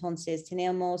 años. Entonces,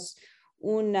 tenemos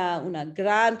una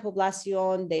gran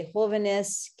población de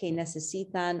jóvenes que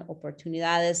necesitan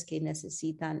oportunidades, que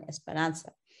necesitan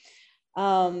esperanza.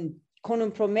 Con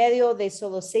un promedio de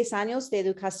solo 6 años de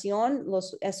educación,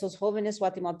 esos jóvenes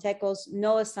guatemaltecos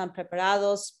no están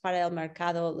preparados para el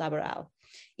mercado laboral.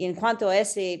 Y en cuanto a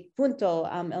ese punto,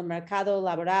 el mercado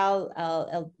laboral,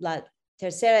 la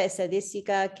tercera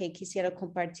estadística que quisiera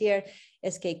compartir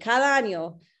es que cada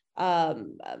año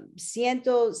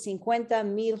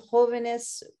 150,000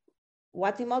 jóvenes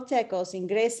guatemaltecos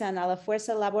ingresan a la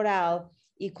fuerza laboral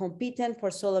y compiten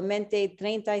por solamente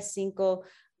 $35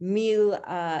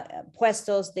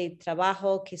 puestos de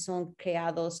trabajo que son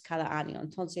creados cada año.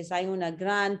 Entonces hay una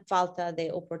gran falta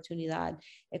de oportunidad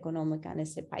económica en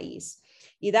este país.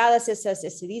 Y dadas esas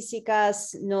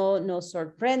estadísticas, no nos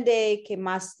sorprende que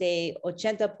más de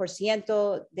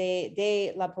 80%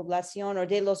 de la población o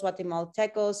de los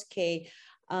guatemaltecos que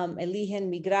eligen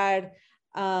migrar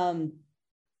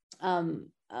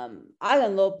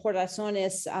háganlo por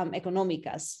razones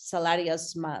económicas,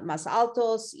 salarios más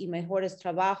altos y mejores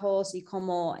trabajos, y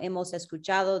como hemos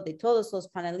escuchado de todos los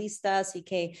panelistas y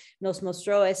que nos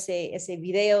mostró ese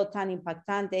video tan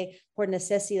impactante, por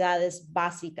necesidades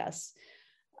básicas.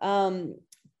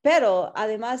 Pero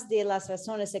además de las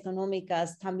razones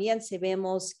económicas, también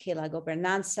sabemos que la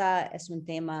gobernanza es un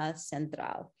tema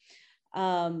central.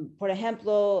 Por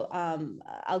ejemplo,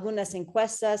 algunas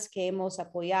encuestas que hemos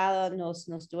apoyado nos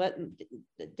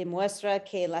demuestra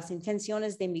que las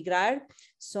intenciones de emigrar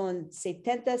son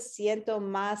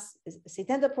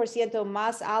 70%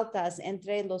 más altas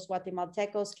entre los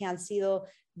guatemaltecos que han sido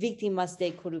víctimas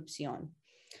de corrupción.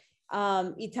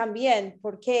 Y también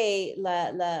porque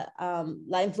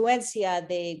la influencia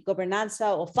de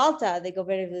gobernanza o falta de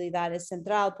gobernabilidad es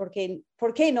central, porque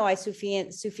no hay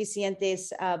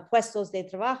suficientes puestos de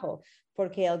trabajo,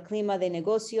 porque el clima de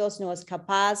negocios no es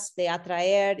capaz de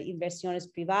atraer inversiones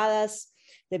privadas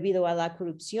debido a la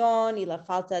corrupción y la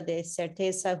falta de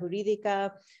certeza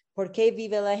jurídica. ¿Por qué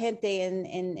vive la gente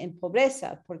en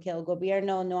pobreza? Porque el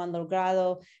gobierno no ha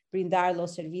logrado brindar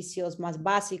los servicios más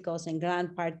básicos en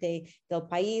gran parte del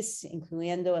país,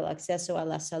 incluyendo el acceso a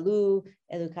la salud,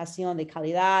 educación de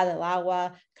calidad, el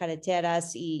agua,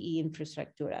 carreteras y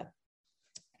infraestructura.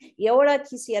 Y ahora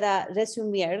quisiera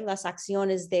resumir las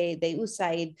acciones de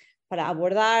USAID para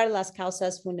abordar las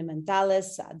causas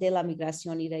fundamentales de la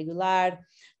migración irregular,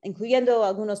 incluyendo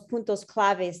algunos puntos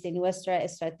claves de nuestra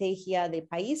estrategia de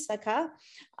país acá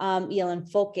y el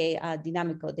enfoque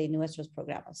dinámico de nuestros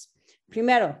programas.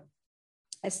 Primero,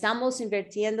 estamos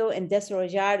invirtiendo en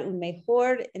desarrollar un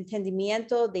mejor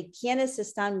entendimiento de quiénes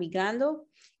están migrando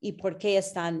y por qué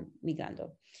están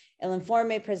migrando. El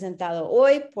informe presentado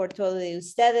hoy por todos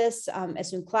ustedes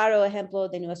es un claro ejemplo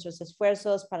de nuestros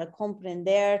esfuerzos para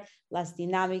comprender las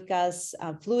dinámicas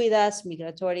fluidas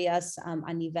migratorias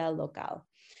a nivel local.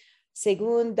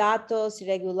 Según datos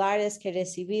irregulares que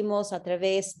recibimos a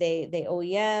través de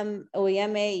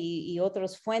OIM y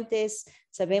otras fuentes,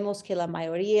 sabemos que la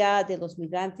mayoría de los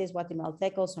migrantes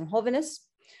guatemaltecos son jóvenes,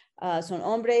 son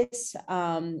hombres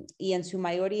y en su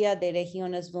mayoría de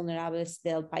regiones vulnerables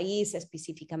del país,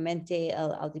 específicamente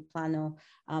el altiplano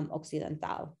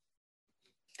occidental.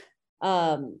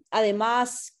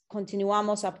 Además,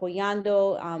 continuamos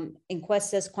apoyando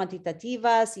encuestas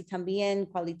cuantitativas y también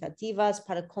cualitativas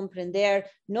para comprender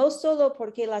no solo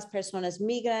por qué las personas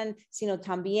migran, sino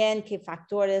también qué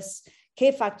factores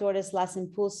las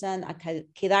impulsan a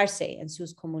quedarse en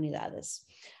sus comunidades.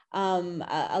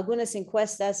 Algunas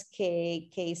encuestas que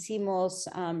hicimos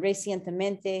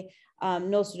recientemente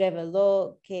nos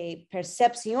reveló que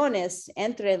percepciones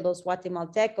entre los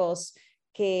guatemaltecos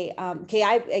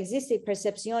existen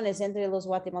percepciones entre los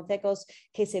guatemaltecos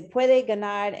que se puede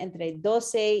ganar entre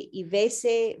 12 y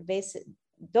 20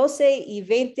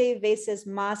 veces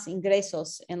más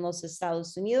ingresos en los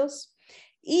Estados Unidos,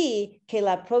 y que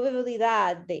la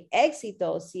probabilidad de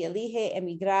éxito si elige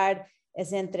emigrar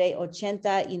es entre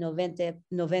 80 y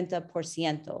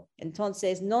 90%.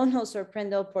 Entonces, no nos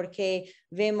sorprende porque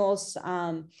vemos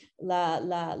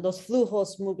los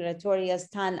flujos migratorios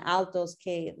tan altos,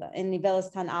 en niveles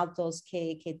tan altos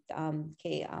que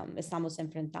estamos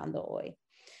enfrentando hoy.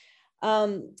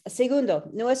 Segundo,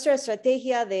 nuestra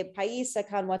estrategia de país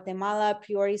acá en Guatemala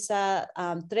prioriza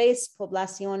 3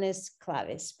 poblaciones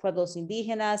claves: pueblos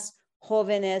indígenas,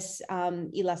 jóvenes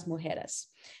y las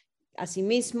mujeres.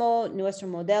 Asimismo, nuestro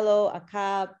modelo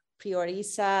acá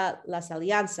prioriza las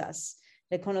alianzas.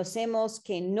 Reconocemos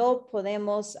que no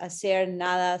podemos hacer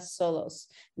nada solos.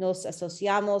 Nos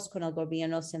asociamos con el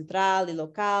gobierno central y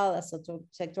local, el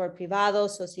sector privado,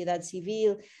 sociedad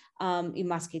civil y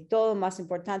más que todo, más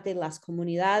importante, las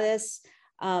comunidades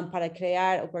para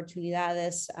crear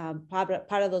oportunidades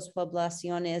para las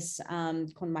poblaciones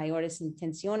con mayores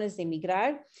intenciones de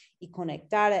emigrar y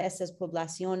conectar a esas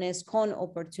poblaciones con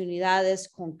oportunidades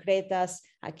concretas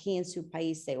aquí en su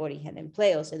país de origen: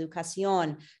 empleos,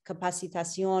 educación,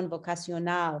 capacitación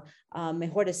vocacional,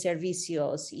 mejores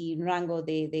servicios y un rango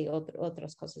de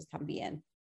otras cosas también.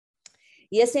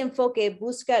 Y ese enfoque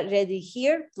busca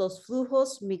redirigir los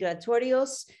flujos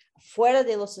migratorios fuera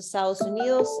de los Estados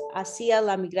Unidos hacia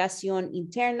la migración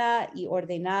interna y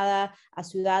ordenada a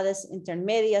ciudades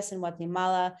intermedias en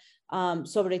Guatemala,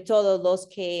 sobre todo los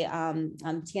que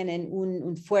tienen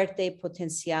un fuerte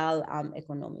potencial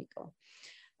económico.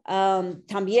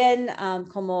 También,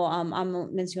 como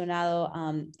han mencionado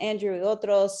Andrew y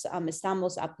otros,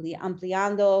 estamos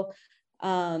ampliando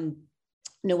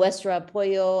nuestro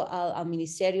apoyo al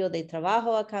Ministerio de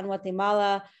Trabajo acá en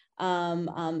Guatemala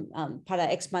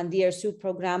para expandir su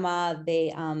programa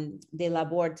de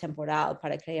labor temporal,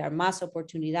 para crear más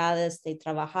oportunidades de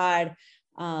trabajar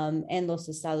en los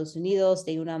Estados Unidos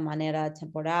de una manera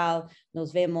temporal.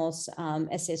 Nos vemos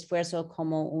ese esfuerzo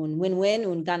como un win-win,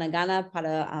 un gana-gana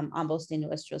para ambos de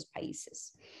nuestros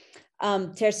países.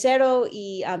 Tercero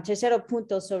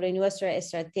punto sobre nuestra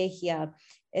estrategia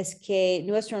es que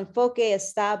nuestro enfoque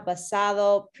está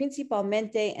basado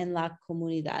principalmente en la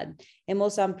comunidad.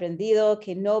 Hemos aprendido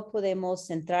que no podemos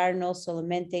centrarnos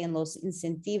solamente en los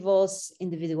incentivos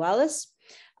individuales.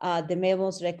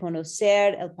 Debemos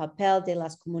reconocer el papel de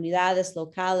las comunidades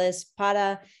locales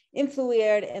para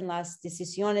influir en las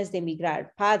decisiones de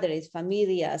emigrar, padres,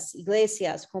 familias,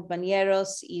 iglesias,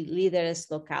 compañeros y líderes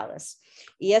locales.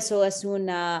 Y eso es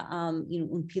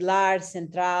un pilar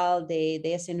central de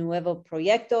ese nuevo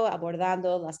proyecto,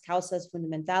 abordando las causas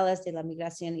fundamentales de la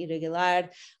migración irregular,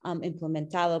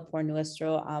 implementado por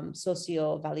nuestro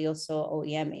socio valioso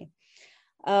OIM.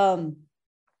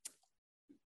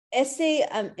 Ese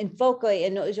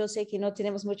enfoque, yo sé que no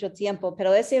tenemos mucho tiempo,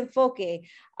 pero ese enfoque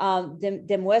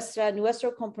demuestra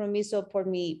nuestro compromiso por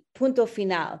mi punto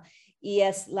final, y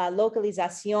es la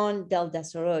localización del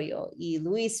desarrollo. Y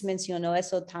Luis mencionó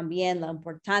eso también, la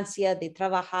importancia de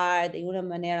trabajar de una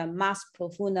manera más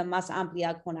profunda, más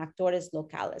amplia con actores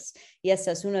locales. Y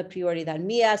esa es una prioridad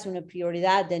mía, es una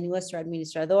prioridad de nuestra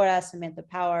administradora, Samantha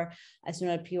Power, es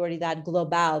una prioridad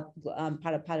global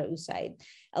para USAID.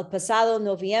 El pasado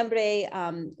noviembre,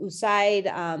 USAID,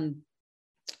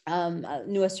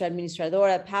 nuestra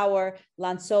administradora Power,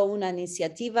 lanzó una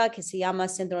iniciativa que se llama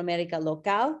Centroamérica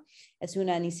Local. Es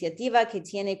una iniciativa que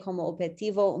tiene como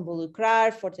objetivo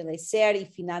involucrar, fortalecer y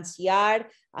financiar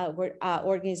a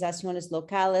organizaciones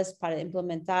locales para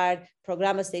implementar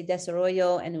programas de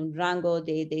desarrollo en un rango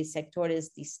de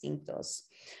sectores distintos.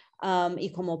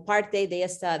 Y como parte de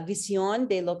esta visión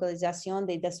de localización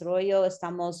de desarrollo,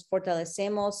 estamos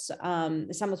fortaleciendo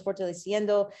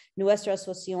nuestra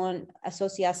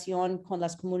asociación con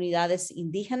las comunidades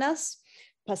indígenas,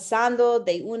 pasando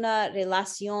de una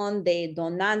relación de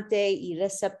donante y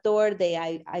receptor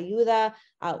de ayuda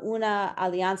a una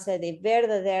alianza de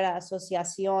verdadera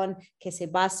asociación que se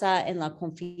basa en la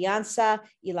confianza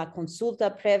y la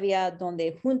consulta previa,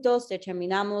 donde juntos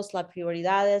determinamos las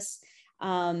prioridades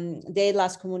de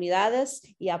las comunidades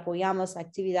y apoyamos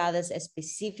actividades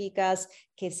específicas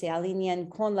que se alinean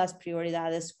con las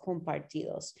prioridades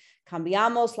compartidas.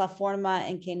 Cambiamos la forma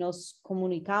en que nos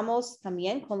comunicamos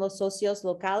también con los socios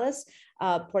locales.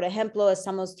 Por ejemplo,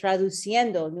 estamos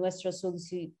traduciendo nuestras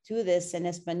solicitudes en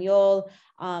español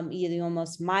y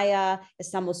idiomas maya.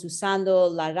 Estamos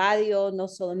usando la radio, no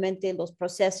solamente los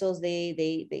procesos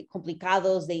de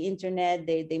complicados de internet,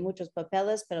 de muchos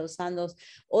papeles, pero usando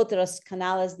otros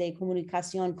canales de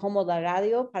comunicación como la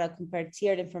radio para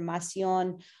compartir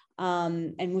información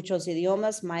en muchos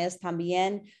idiomas, mayas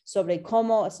también, sobre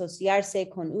cómo asociarse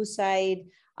con USAID.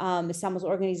 Estamos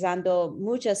organizando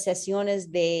muchas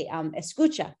sesiones de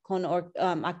escucha con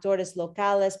actores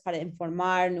locales para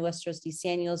informar nuestros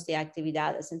diseños de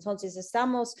actividades. Entonces,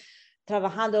 estamos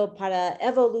trabajando para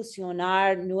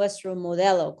evolucionar nuestro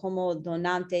modelo como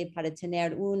donante para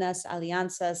tener unas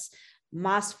alianzas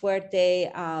más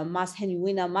fuerte, más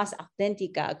genuina, más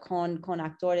auténtica con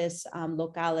actores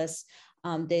locales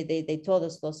de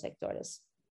todos los sectores.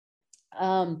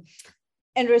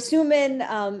 En resumen,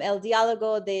 el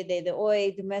diálogo de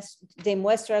hoy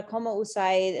demuestra cómo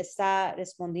USAID está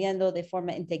respondiendo de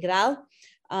forma integral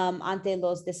ante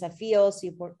los desafíos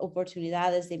y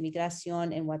oportunidades de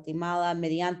migración en Guatemala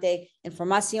mediante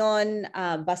información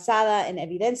basada en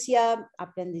evidencia,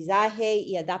 aprendizaje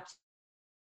y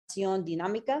adaptación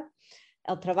dinámica,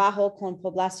 el trabajo con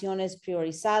poblaciones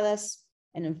priorizadas,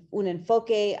 en un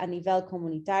enfoque a nivel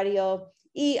comunitario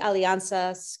y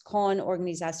alianzas con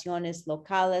organizaciones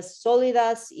locales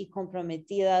sólidas y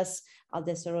comprometidas al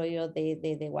desarrollo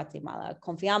de Guatemala.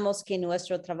 Confiamos que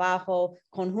nuestro trabajo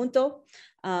conjunto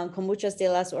con muchas de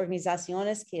las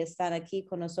organizaciones que están aquí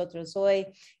con nosotros hoy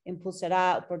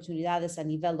impulsará oportunidades a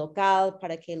nivel local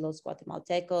para que los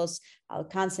guatemaltecos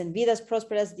alcancen vidas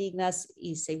prósperas, dignas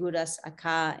y seguras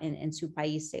acá en su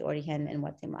país de origen, en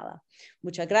Guatemala.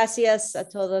 Muchas gracias a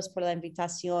todos por la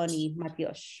invitación y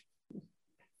Matios.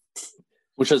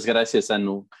 Muchas gracias,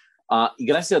 Anu. Y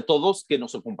gracias a todos que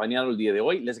nos acompañaron el día de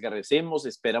hoy. Les agradecemos,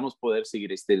 esperamos poder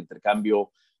seguir este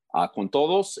intercambio con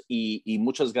todos y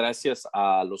muchas gracias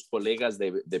a los colegas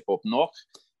de POPNOG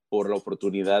por la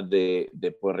oportunidad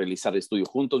de poder realizar el estudio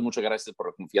juntos. Muchas gracias por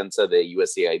la confianza de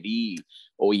USAID,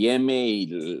 OIM y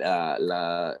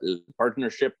el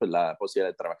partnership, la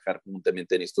posibilidad de trabajar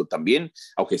juntamente en esto también,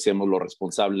 aunque seamos los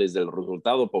responsables del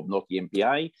resultado, POPNOG y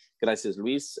MPI. Gracias,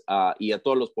 Luis, y a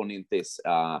todos los ponentes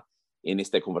en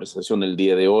esta conversación el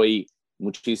día de hoy.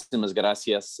 Muchísimas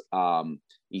gracias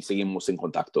y seguimos en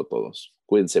contacto todos.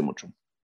 Cuídense mucho.